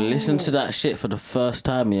 Bro, listen to that shit for the first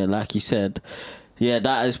time, yeah, like you said. Yeah,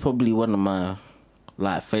 that is probably one of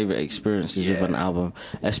my favorite experiences with an album.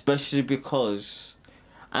 Especially because,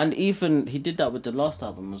 and even he did that with the last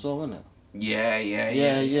album as well, wasn't it? Yeah.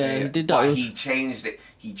 He did that. But he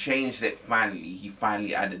changed it finally. He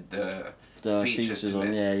finally added the features to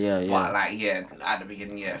on it. Yeah. But at the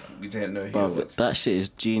beginning, we didn't know who it was. That shit is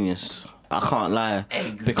genius. I can't lie.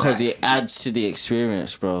 Exactly. Because it adds to the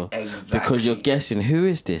experience, bro. Exactly. Because you're guessing, who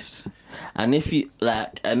is this? And if you,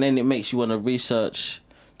 and then it makes you want to research,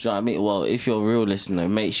 do you know what I mean? Well, if you're a real listener, it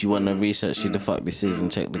makes you want to research who the fuck this is and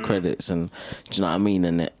check the credits and, do you know what I mean?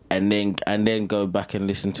 And then go back and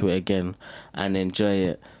listen to it again and enjoy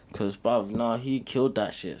it. Because, bruv, he killed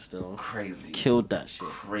that shit still. Crazy. Killed that shit.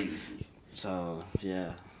 Crazy. So,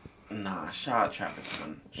 yeah. Nah, shout out Travis,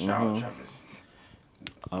 man. Shout out Travis.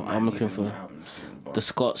 I'm looking for the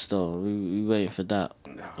Scots though. We waiting for that.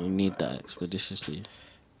 We need that expeditiously.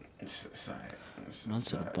 Man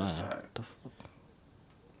to buy. The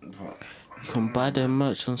fuck? You can buy their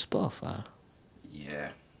merch on Spotify.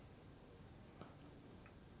 Yeah.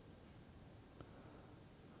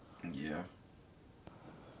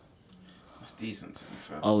 It's decent to be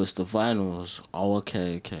fair. Oh, it's the vinyls. Oh,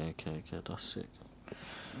 okay. That's sick.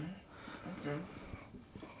 Okay.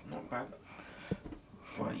 Not bad.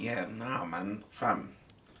 But yeah, nah, man, fam.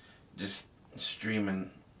 Just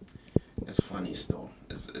streaming is funny still.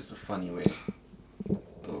 It's a funny way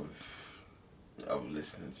of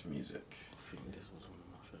listening to music. I think this was one of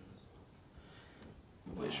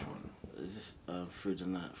my Which favorites. one? Is this Through the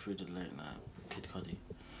Late Night, Kid Cudi?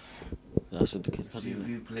 That's what the Kid Cudi. See if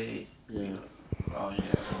you play. Yeah. Oh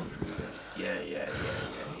yeah. Yeah.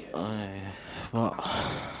 Oh yeah. What?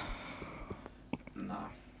 Nah.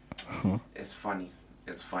 It's funny.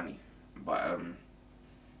 But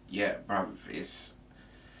yeah, bruv, it's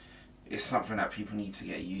something that people need to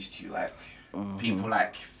get used to. Like people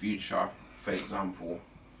like Future, for example,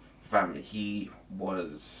 fam, he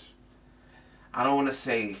was, I don't want to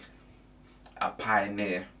say a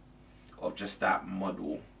pioneer of just that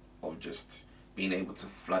model of just being able to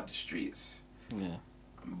flood the streets. Yeah.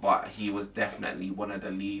 But he was definitely one of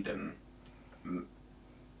the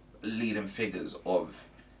leading figures of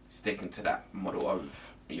sticking to that model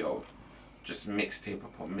of just mixtape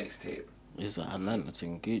upon mixtape. Is that Atlanta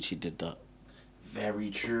thing? Gucci did that. Very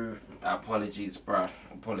true. Apologies, bruh.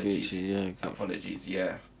 Apologies. Gucci, yeah. Apologies,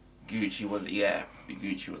 yeah. Gucci was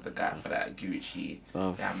the guy for that. Gucci,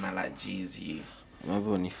 that man like Jeezy. I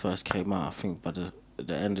remember when he first came out, I think by the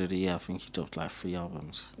end of the year, I think he dropped 3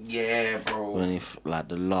 albums. Yeah, bro. When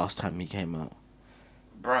the last time he came out.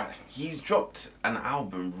 Bruh, he's dropped an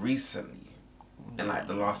album recently. In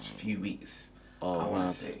the last few weeks. I want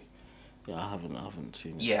to say. Yeah, I haven't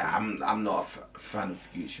seen it. Yeah, I'm not a fan of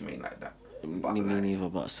Gucci Mane like that. Me neither,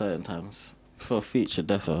 but certain times. For a feature,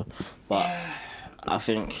 defo. But yeah. I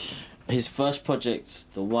think his first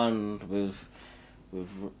project, the one with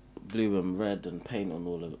blue and red and paint on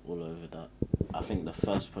all over that. I think the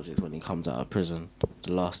first project when he comes out of prison,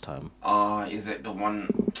 the last time. Is it the one,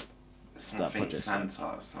 something Santa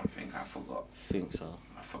or something? I forgot. I think so.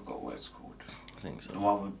 I forgot what it's called. I think so. The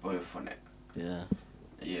one with both on it. Yeah.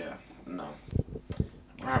 Yeah, no.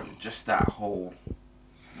 Bruv, just that whole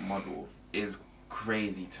model is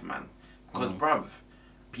crazy to man. Because, bruv,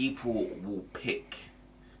 people will pick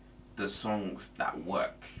the songs that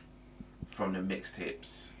work from the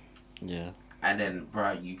mixtapes. Yeah. And then,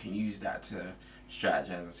 bruh, you can use that to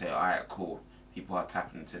strategize and say, alright, cool. People are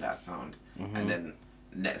tapping into that sound. And then,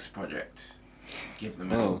 next project, give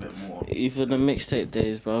them a little bit more. Even the mixtape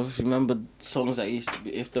days, bro. Remember songs that used to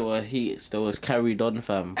be, if there were hits, they were carried on,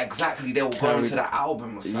 fam. Exactly, they will go into the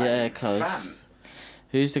album or something. Yeah, cause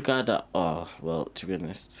who's the guy that? Oh, well, to be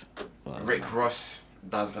honest, Rick Ross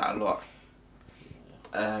does that a lot.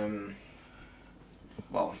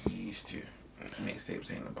 Well, he used to.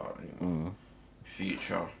 Mixtapes ain't about anymore.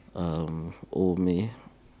 Future. All Me.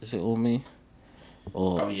 Is it All Me?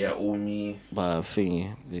 Or, oh yeah, All Me. By a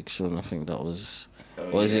thingy, Big Sean. I think that was.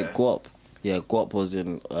 Or is it Guap? Yeah, Guap was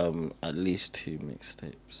in at least 2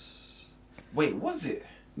 mixtapes. Wait, was it?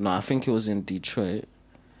 No, I think it was in Detroit.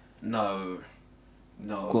 No.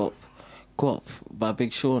 Guap by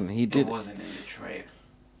Big Sean. He did. It wasn't in Detroit.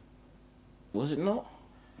 Was it not?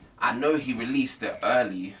 I know he released it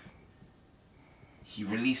early.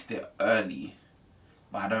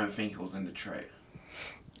 But I don't think it was in Detroit.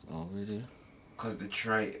 Oh, really? Because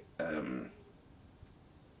Detroit,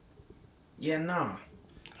 yeah, nah.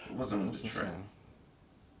 It wasn't in Detroit.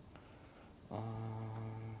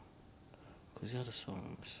 Because the other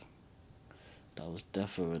songs, that was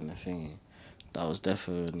defo in the thingy. That was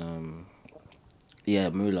defo in, yeah,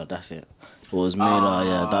 Moolah, that's it. It was Moolah,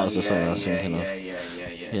 yeah, that was the song I was thinking of.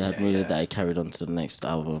 He had Moolah that he carried on to the next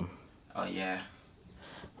album. Oh, yeah.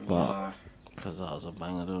 But, because that was a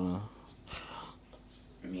banger, don't know.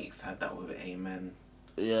 Meeks had that with Amen.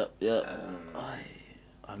 Yeah.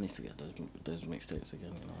 I need to get those mixtapes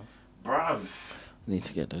again, you know. Bruv. I need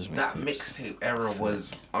to get those mixtapes. That mixtape era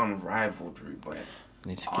was unrivaled, Rude Boy. I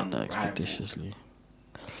need to get that expeditiously.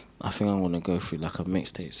 I think I'm going to go through like a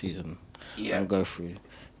mixtape season. Yeah. And go through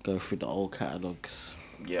the old catalogues.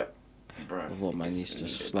 Yep. Bruh. Of what man used to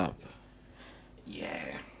slap.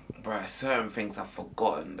 Yeah. Bruh, certain things I've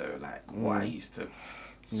forgotten though, like what I used to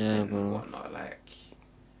spin and whatnot, like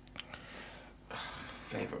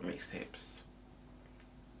favourite mixtapes.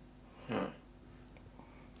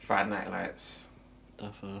 Friday Night Lights.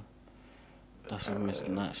 That's what Mr.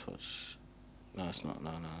 Nice Watch. No, it's not.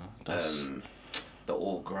 No. That's the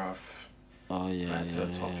Autograph. Oh yeah. Back to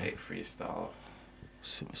the Top 8 freestyle.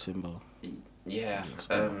 Symbol. Yeah.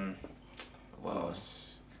 What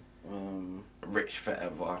else? Rich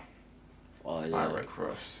Forever. Oh yeah. By Rick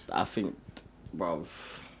Ross. I think, bruv.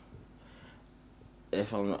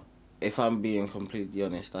 If I'm being completely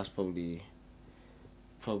honest, that's probably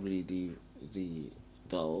the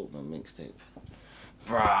ultimate mixtape.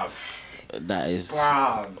 Bruv. That is.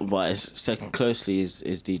 Bruv. But it's second closely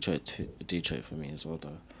is Detroit for me as well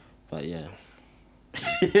though. But yeah.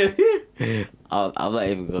 I'm not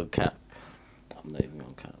even gonna cap.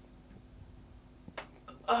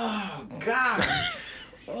 Oh God.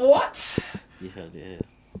 What? You heard it.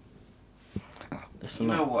 You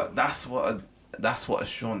know what? That's what a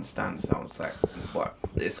Sean Stan sounds like. But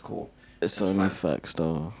it's cool. It's only facts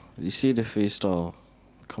though. You see the freestyle.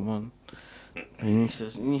 Come on. He needs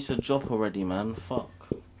to drop already, man. Fuck.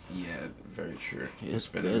 Yeah, very true.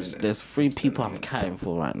 There's three people I'm counting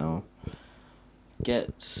for right now.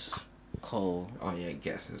 Gets, Cole. Oh yeah,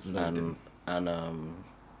 Gets is loaded. And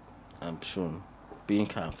Sean. Being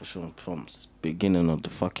counting for Sean from beginning of the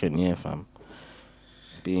fucking year, fam.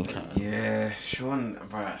 Being counting. Yeah, Sean,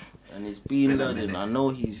 bruh. And it's being loaded. I know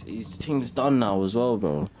his thing's done now as well,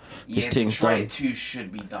 bro. His thing's Detroit done. 2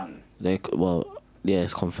 should be done.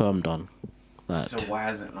 It's confirmed done. Like, so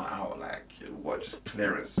why is it not out? Like, what, just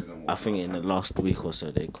clearances and what? I think in the last week or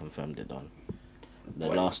so they confirmed it done.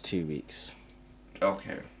 Last 2 weeks.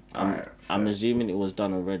 Okay. I'm assuming it was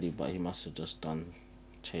done already, but he must have just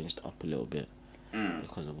changed up a little bit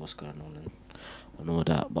because of what's going on and all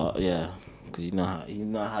that. But yeah, because you know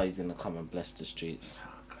how he's gonna come and bless the streets,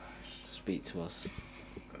 speak to us.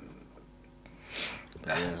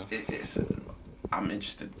 But yeah. I'm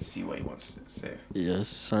interested to see what he wants to say. Yes,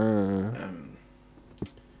 sir.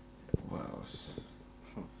 What else?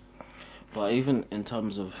 But even in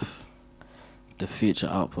terms of the future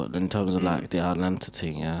output, in terms of like the Atlanta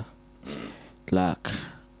thing, yeah, like,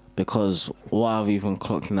 because what I've even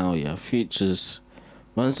clocked now, yeah, Future's,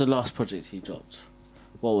 when's the last project he dropped?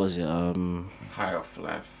 What was it? High Off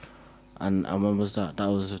Life. And when was that? That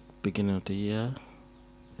was the beginning of the year,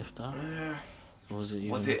 if that. Or was it?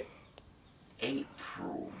 Even? Was it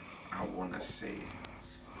April? I wanna say.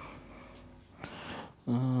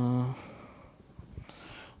 I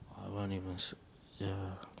won't even. Yeah,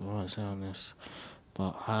 I won't say on this,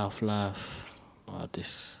 but High Off Life.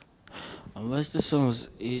 This. And where's the songs?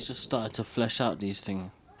 He's just started to flesh out these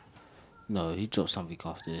things. No, he dropped something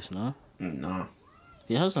after this. No. No.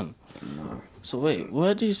 He hasn't. No. So wait,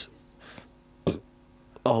 where these?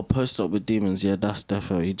 Oh, Post Up with Demons. Yeah, that's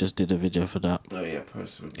definitely. He just did a video for that. Oh yeah,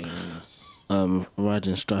 Post Up with Demons.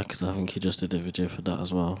 Riding Strikers, I think he just did a video for that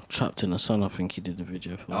as well. Trapped in the Sun, I think he did a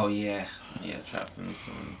video for. Oh yeah, Trapped in the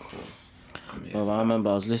Sun, cool. But I remember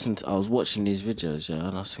I was watching these videos, yeah,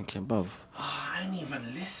 and I was thinking, bruv. Oh, I didn't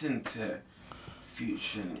even listen to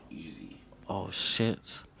Future and Uzi. Oh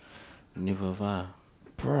shit, neither have I.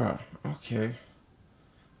 Bruh, okay.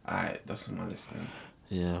 Alright, that's my listening.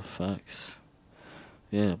 Yeah, facts.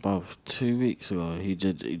 Yeah, bruv, 2 weeks ago he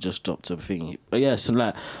just dropped a thing. But yeah, so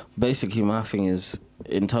like basically my thing is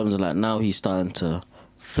in terms of like now he's starting to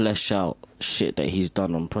flesh out shit that he's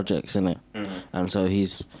done on projects, innit? And so I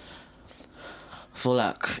feel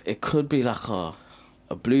like it could be like a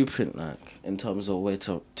blueprint, like in terms of a way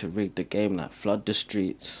to rig the game, like flood the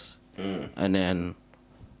streets and then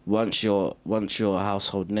once you're a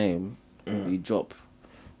household name, you drop.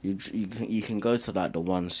 You can go to like the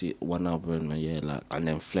one album a year, like, and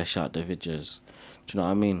then flesh out the videos. Do you know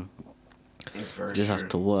what I mean? You just have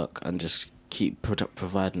to work and just keep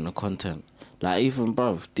providing the content. Like, even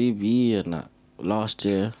bruv, DBE and that last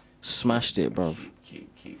year smashed it, bruv.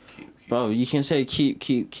 Keep. Bro, you can say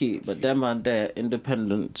keep, but them man there,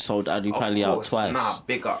 independent, sold Adi Pali out twice. Nah,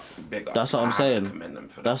 big up. That's what I'm saying.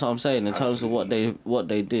 That's what I'm saying in terms of what they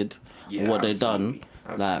did, and what they done.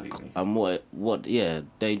 Like, and what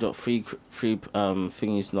they got three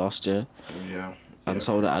thingies last year. Yeah. And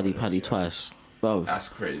sold at Adi Pali twice. Bro. That's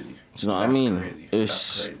crazy. Do you know what I mean? Crazy.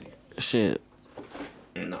 It's shit.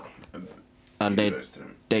 No. And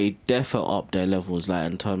they definitely up their levels,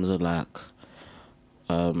 like, in terms of like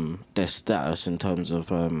their status, in terms of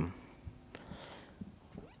how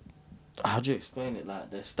do you explain it?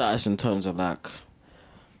 Like, their status in terms of like,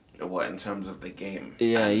 what, in terms of the game?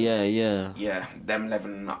 Yeah, them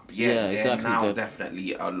leveling up. Exactly. They're now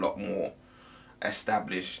definitely a lot more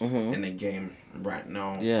established in the game right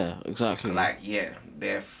now. Yeah, exactly. Like,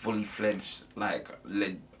 they're fully fledged, like,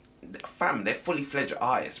 fam, they're fully fledged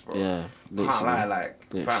artists, bro. Yeah, literally. Can't lie, like,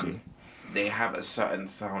 literally. fam, they have a certain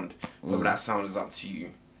sound. Whether that sound is up to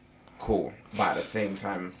you, cool. But at the same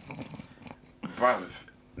time, bruv,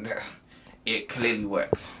 it clearly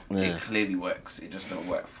works. Yeah. It clearly works. It just don't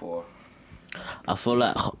work for... I feel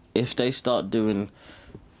like if they start doing,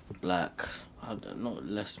 like, not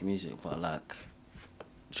less music, but like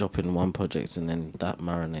dropping one project and then that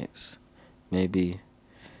marinates, maybe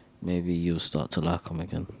you'll start to like them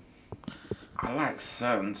again. I like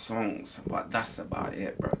certain songs, but that's about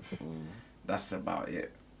it, bruv. That's about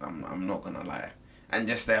it. I'm not gonna lie. And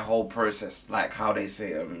just their whole process, like how they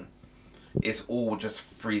say, it's all just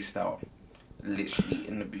freestyle. Literally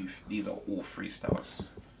in the booth, these are all freestyles.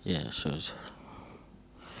 Yeah, it shows.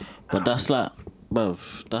 But that's like,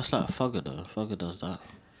 bruv, that's like Fugger though. Fugger does that.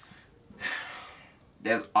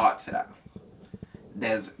 There's art to that.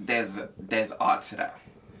 There's art to that.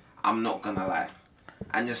 I'm not gonna lie.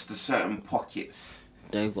 And just the certain pockets.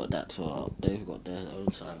 They've got that to they've got their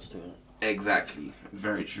own sides to it. Exactly.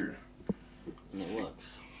 Very true. And it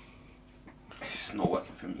works. It's not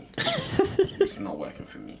working for me. It's not working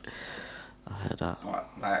for me. I heard that. But,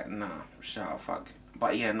 like, nah, shout out, fuck.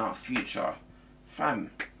 But yeah, nah, Future, fam,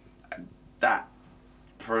 that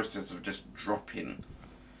process of just dropping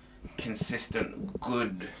consistent,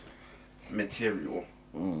 good material,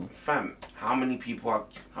 fam, how many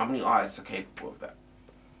artists are capable of that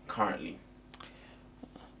currently?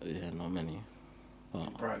 Yeah, not many.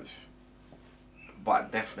 Bruv.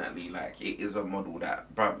 But definitely, like, it is a model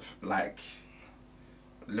that, bruv, like,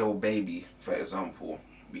 Lil Baby, for example,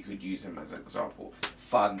 we could use him as an example.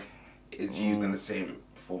 Fug is used in the same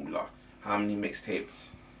formula. How many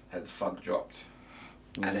mixtapes has Fug dropped?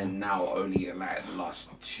 And then now, only in like the last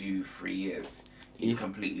 2-3 years, he's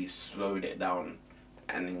completely slowed it down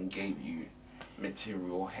and then gave you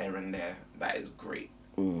material here and there that is great.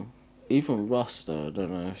 Even Russ though, I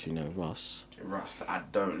don't know if you know Russ. Russ, I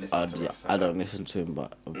don't listen to Russ. I don't listen to him,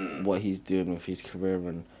 but what he's doing with his career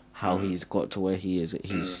and how he's got to where he is,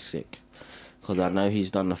 he's sick. Because I know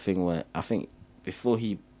he's done a thing where, I think before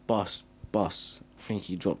he bust, I think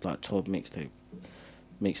he dropped like 12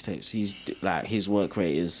 mixtapes. He's like, his work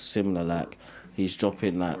rate is similar. Like, he's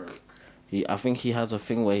dropping like, I think he has a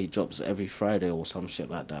thing where he drops every Friday or some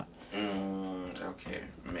shit like that. Okay,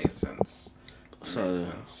 makes sense.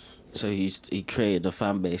 So he created a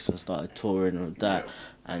fan base and started touring with that,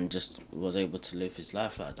 and just was able to live his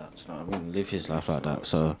life like that. Do you know what I mean? Live his life like that.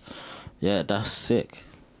 So, yeah, that's sick.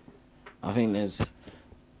 I think I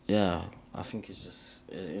think it's just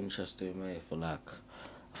an interesting way for like,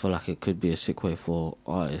 I feel like it could be a sick way for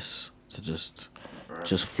artists to just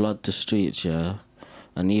flood the streets, yeah,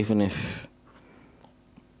 and even if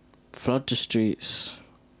flood the streets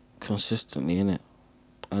consistently, innit,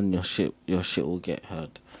 and your shit will get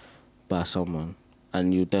heard by someone,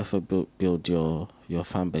 and you definitely build your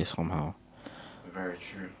fan base somehow. Very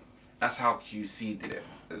true. That's how QC did it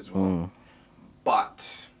as well.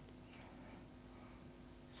 But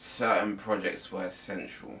certain projects were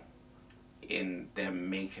essential in them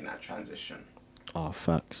making that transition. Oh,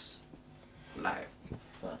 facts. Like,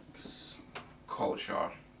 facts.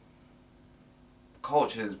 Culture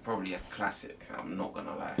is probably a classic, I'm not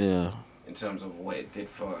gonna lie. Yeah. In terms of what it did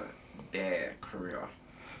for their career,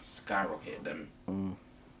 skyrocketed them,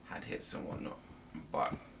 had hits and whatnot.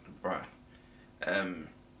 But, bruh,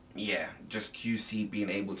 just QC being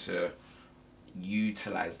able to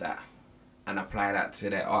utilize that and apply that to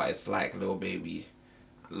their artists like Lil Baby,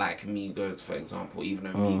 like Migos, for example. Even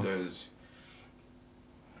though Migos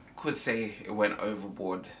could say it went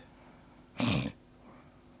overboard. It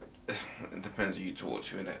depends who you talk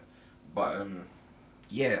to, innit? But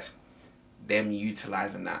yeah, them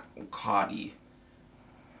utilising that Cardi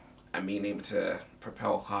and being able to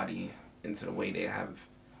propel Cardi into the way they have,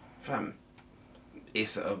 fam,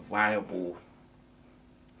 it's a viable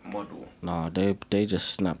model. Nah, they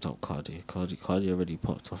just snapped up Cardi. Cardi already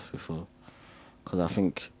popped off before. Cause I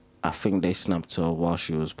think they snapped her while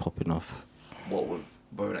she was popping off. What, with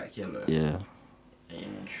Bodak Yellow? Yeah.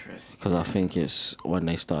 Interesting. Because I think it's when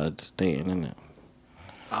they started dating, innit?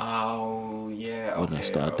 Oh yeah. When they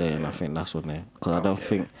started dating, I think that's when they. Because I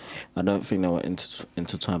don't think they were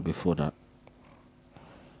intertwined before that.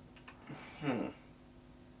 I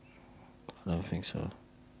don't think so.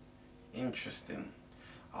 Interesting.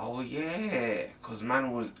 Oh yeah, cause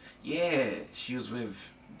she was with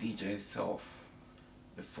DJ Self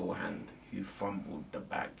beforehand, who fumbled the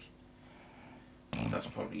bag. That's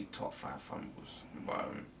probably top 5 fumbles, but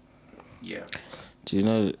yeah. Do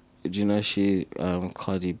you know she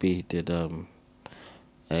Cardi B did a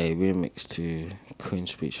remix to Queen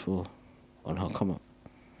Speech 4 on her come up?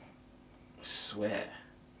 Swear.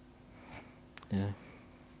 Yeah.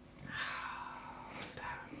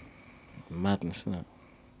 Damn. Madness, isn't it?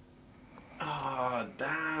 Oh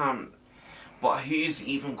damn. But who's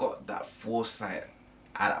even got that foresight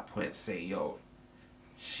at that point to say, yo,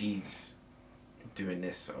 she's doing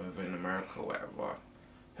this over in America or whatever,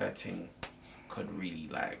 her thing could really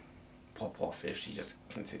like pop off if she just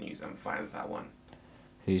continues and finds that one.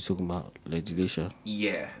 Who you talking about? Lady Leisha?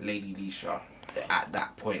 Yeah, Lady Leisha. At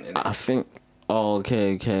that point. I think... Oh,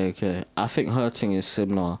 okay. I think her thing is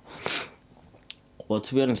similar. Well,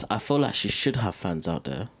 to be honest, I feel like she should have fans out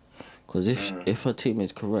there. Because if her team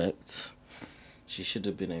is correct, she should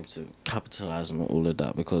have been able to capitalise on all of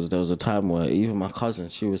that. Because there was a time where even my cousin,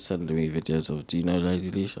 she was sending me videos of, do you know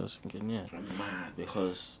Lady Leisha? I was thinking, yeah. Mad.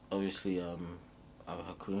 Because obviously her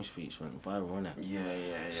Queen Speech went viral, innit?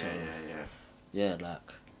 Yeah. Yeah,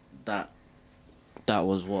 like that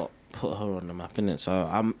was what put her on the map, innit? So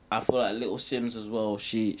I feel like Little Sims as well,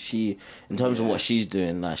 she in terms of what she's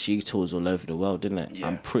doing, like she tours all over the world, didn't it? Yeah.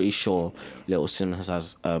 I'm pretty sure Little Sims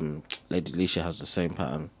has Lady Leisha has the same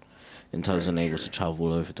pattern in terms of being able to travel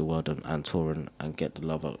all over the world and tour and get the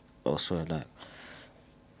love elsewhere. Like,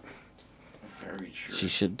 very true. She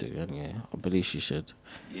should do, anyway. I believe she should.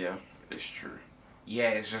 Yeah, it's true.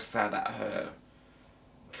 Yeah, it's just that her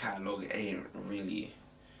catalogue ain't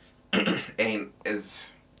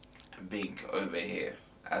as big over here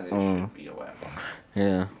as it should be or whatever.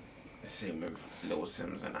 Yeah. The same with Little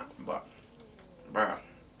Sims and that. But, bruh,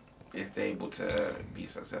 if they're able to be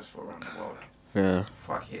successful around the world,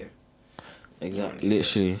 fuck it. Exactly.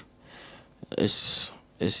 Literally. It's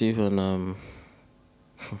even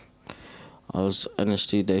I was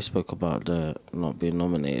NST, they spoke about the not being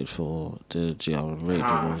nominated for the GRM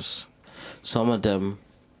Awards. Some of them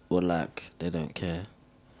were like, they don't care.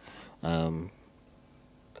 And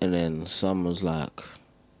then some was like,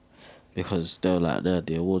 because they were like,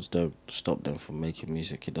 the awards don't stop them from making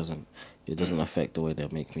music. It doesn't affect the way they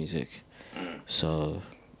make music. So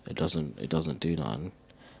it doesn't do nothing.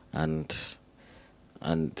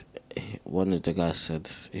 And one of the guys said,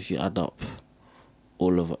 if you add up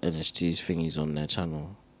all of NST's thingies on their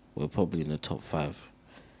channel, we're probably in the top 5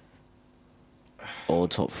 or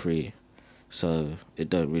top 3. So it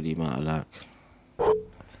don't really matter, like.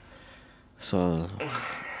 So.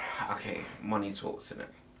 Okay, money talks, innit?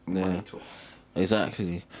 Yeah. Money talks.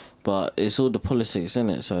 Exactly, but it's all the politics,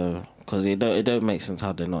 innit? So, because it don't make sense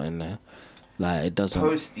how they're not in there. Like, it doesn't.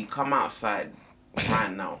 Posty, come outside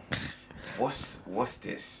right now. What's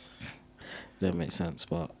this? Don't make sense,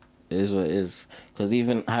 but it is what it is. Because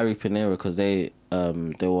even Harry Pinero, because they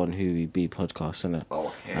won Who We Be podcast, innit? Oh,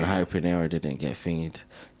 okay. And Harry Pinero didn't get thingied,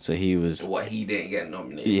 so he was. What, he didn't get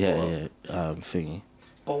nominated? Yeah, thingy.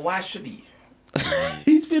 But why should he?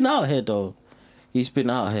 He's been out here though. He's been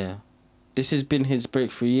out here. This has been his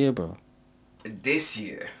breakthrough year, bro. This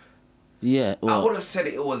year. Yeah, well, I would have said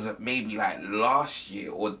it was maybe like last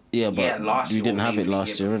year or last year. You didn't have it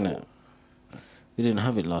last year, before. innit? You didn't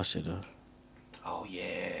have it last year though. Oh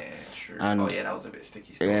yeah, true. And that was a bit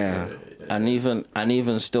sticky stuff. Yeah. And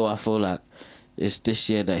even still, I feel like it's this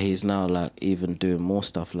year that he's now like even doing more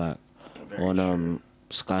stuff like Very on true.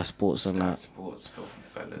 Sky Sports and that. Sports, Filthy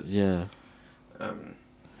Fellas. Yeah.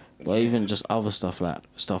 But even just other stuff like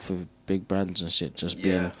stuff with big brands and shit, just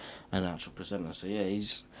being an actual presenter. So yeah,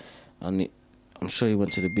 I'm sure he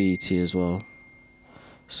went to the BET as well.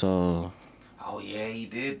 So. Oh yeah, he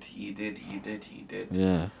did.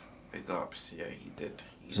 Yeah. Big ups. Yeah, he did.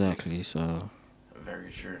 Exactly. So.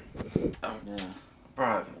 Very true. Yeah.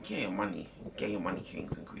 Bro, get your money. Get your money,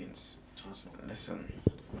 kings and queens. Listen.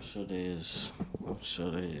 I'm sure there is.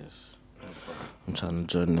 I'm trying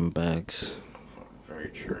to join them bags. Very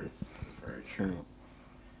true. Very true.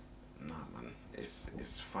 Nah, man.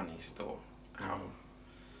 It's funny still how,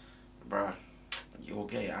 bruh, you'll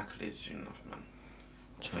get your accolades soon enough, man.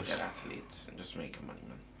 Forget accolades and just make your money,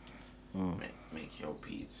 man. Make your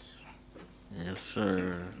peas. Yes,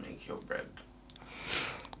 sir. Make your bread.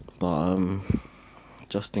 But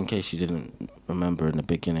just in case you didn't remember in the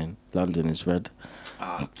beginning, London is red.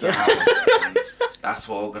 That's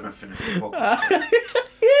what we're gonna finish the podcast.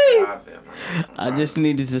 I just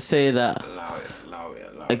needed to say that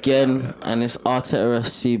again, and it's Arteta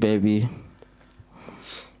FC, baby.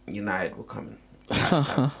 United will come in.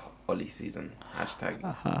 Hashtag Oli season.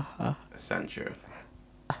 Hashtag Sancho.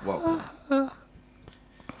 Welcome.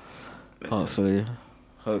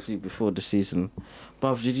 Hopefully before the season.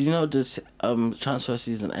 Bruv, did you know this transfer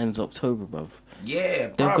season ends October, bruv? Yeah,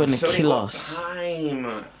 bruv. They're going to kill us.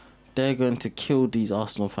 Time. They're going to kill these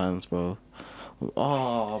Arsenal fans, bro.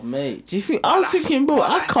 Oh, mate. Do you think... I was thinking, bro,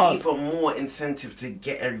 I can't... That's even more incentive to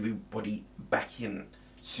get everybody back in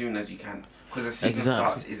soon as you can. Because the season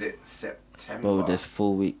starts, is it September? Bro, there's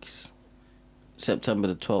 4 weeks. September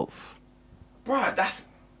the 12th. Bruh, that's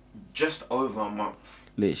just over a month.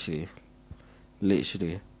 Literally.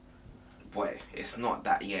 Boy, it's not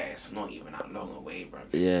that, it's not even that long away, bro.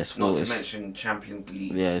 Yeah, it's not to mention Champions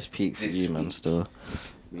League. Yeah, it's peak for you, man, still.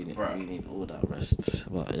 We need all that rest.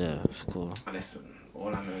 But yeah, it's cool. Listen,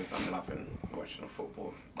 all I know is I'm loving watching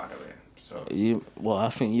football, by the way. So I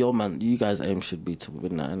think you guys' aim should be to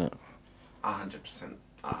win that, innit? 100%.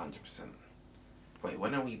 Wait,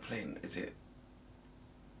 when are we playing? Is it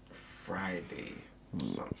Friday or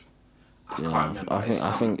something? I can't remember. I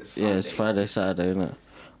think it's Friday, Saturday, innit?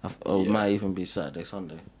 It might even be Saturday,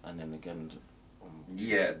 Sunday, and then again.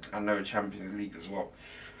 Yeah, I know Champions League as well.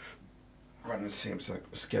 Run the same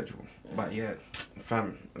schedule, but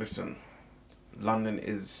fam. Listen, London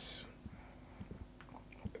is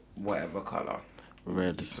whatever color.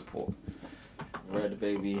 Red. Support. Red,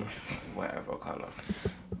 baby. Whatever color.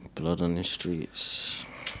 Blood on the streets.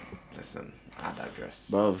 Listen, I digress.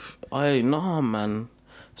 Bruv, nah, man.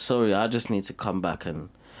 Sorry, I just need to come back and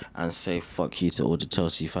say fuck you to all the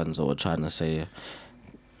Chelsea fans that were trying to say.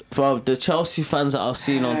 Bro, the Chelsea fans that I've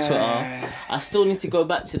seen on Twitter, I still need to go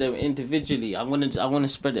back to them individually. I want to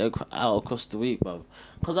spread it out across the week, bro.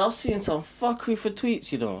 Because I was seeing some fuckery for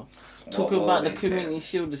tweets, you know, talking about the Community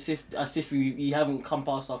Shield as if we haven't come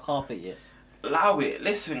past our carpet yet. Allow it.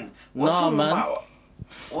 Listen, we're talking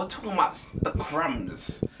about the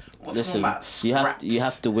crumbs. Listen, you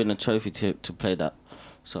have to win a trophy to play that.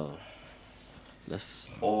 So,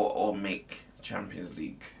 let's... Or make Champions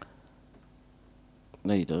League.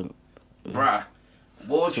 No, you don't. Bruh,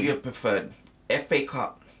 what would you have preferred? FA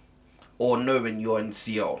Cup or knowing you're in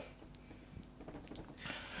CL?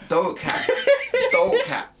 Don't cap.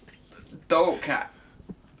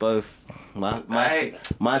 Both.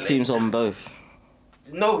 My team's on both.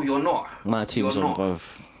 No, you're not. My team's on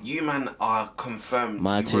both. You man are confirmed.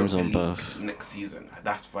 My team's on both. Next season.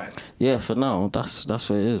 That's fine. Yeah, for now, that's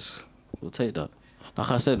what it is. We'll take that. Like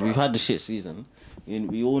I said, we've had the shit season.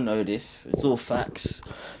 We all know this. It's all facts.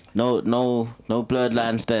 No blurred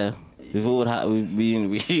lines there. We've all had.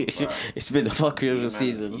 It's been the fuckery of the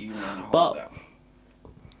season. But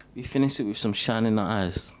we finished it with some shine in our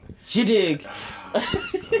eyes. She dig.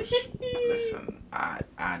 Listen,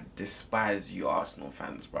 I despise you Arsenal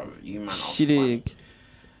fans, brother. You man are she dig.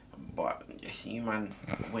 But you man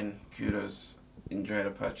win. Kudos. Enjoy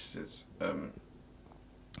the purchases.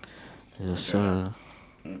 Yes, sir.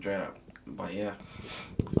 Enjoy that. But yeah,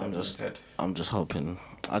 I'm just hoping.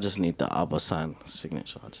 I just need the Alba sign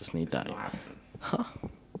signature. I just need that. Not happening. Huh?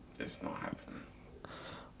 It's not happening.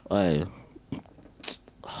 Hey.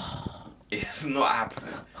 It's not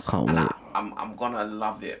happening. I can't wait. I'm gonna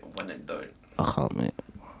love it when it don't. I can't wait.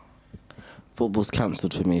 Football's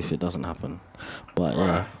cancelled for me if it doesn't happen.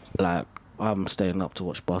 But I'm staying up to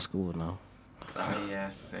watch basketball now. Yeah,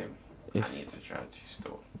 same. I need to try to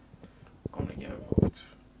still. I'm gonna get involved.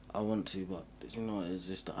 I want to, but you know, it's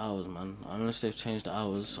just the hours, man. Unless they've changed the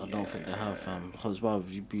hours, I don't think they have. Because, bro,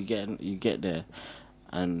 you get there,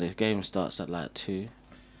 and the game starts at like 2.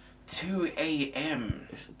 2 a.m.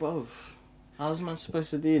 Bro, how's man supposed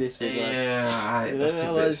to do this? Yeah, that's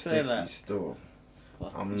a bit sticky still.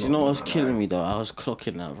 Do you know what's killing me though? I was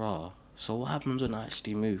clocking that raw. So what happens when I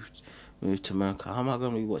actually moved to America? How am I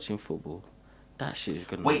gonna be watching football? That shit is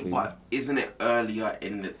gonna. Wait, but isn't it earlier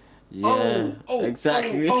in the? Yeah,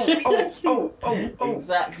 exactly.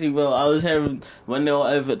 Exactly, bro. I was hearing when they were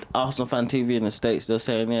over at Arsenal fan TV in the States, they're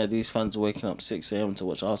saying, yeah, these fans are waking up 6 a.m. to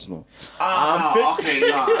watch Arsenal.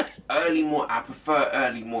 Early morning. I prefer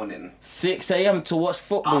early morning. 6 a.m. to watch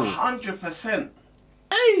football. 100%.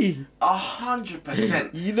 Hey!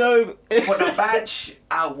 100%. You know... For the badge,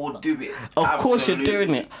 I will do it. Of course you're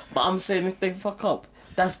doing it. But I'm saying if they fuck up,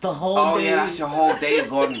 that's the whole day. Oh, yeah, that's your whole day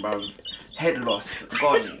gone, bro. Head loss,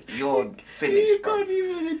 gone. You're finished, You bro. can't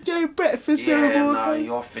even enjoy breakfast anymore. Yeah,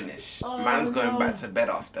 you're finished. Man's going back to bed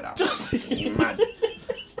after that. You mad?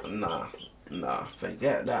 Nah,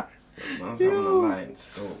 forget that. Man's having a line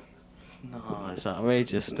still. No, it's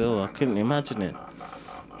outrageous still. I couldn't imagine it. No.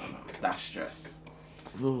 That's stress.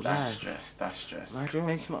 Real life. That's stress. Imagine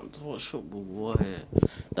waking up to watch football, boy.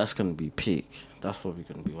 That's going to be peak. That's probably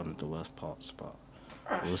going to be one of the worst parts, but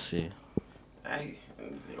we'll see. Hey,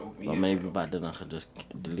 but maybe by then I could just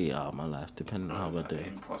delete it out of my life, depending on how I do.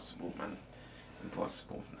 Impossible, man.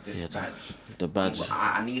 Impossible. Badge. The badge.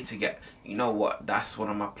 I need to get... You know what? That's one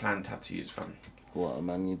of my planned tattoos, fam. What, a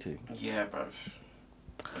Man U too? Yeah, bruv.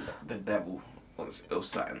 The devil or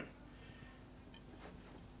something.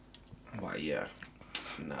 But yeah,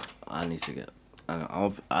 no. I need to get...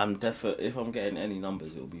 I'm definitely... If I'm getting any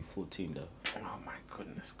numbers, it'll be 14 though. Oh my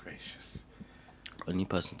goodness gracious. Only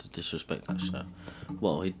person to disrespect that shit.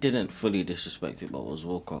 Well, he didn't fully disrespect it, but was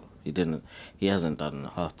Walker. He hasn't done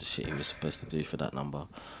half the shit he was supposed to do for that number.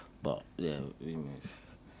 But yeah, we moved.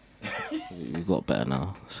 We got better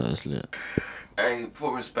now, so it's lit. Hey,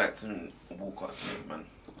 put respect on Walcott's name, man.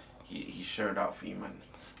 He showed out for you, man.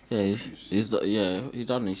 Yeah, he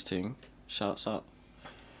done his thing. Shouts out.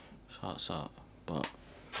 But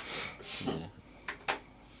yeah.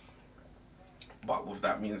 But with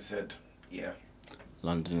that being said, yeah.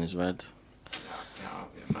 London is red. Yeah,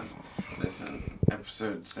 man. Listen,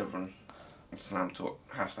 episode 7, Slam Talk,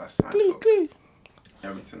 #Slam Talk.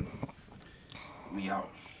 Everything. We out.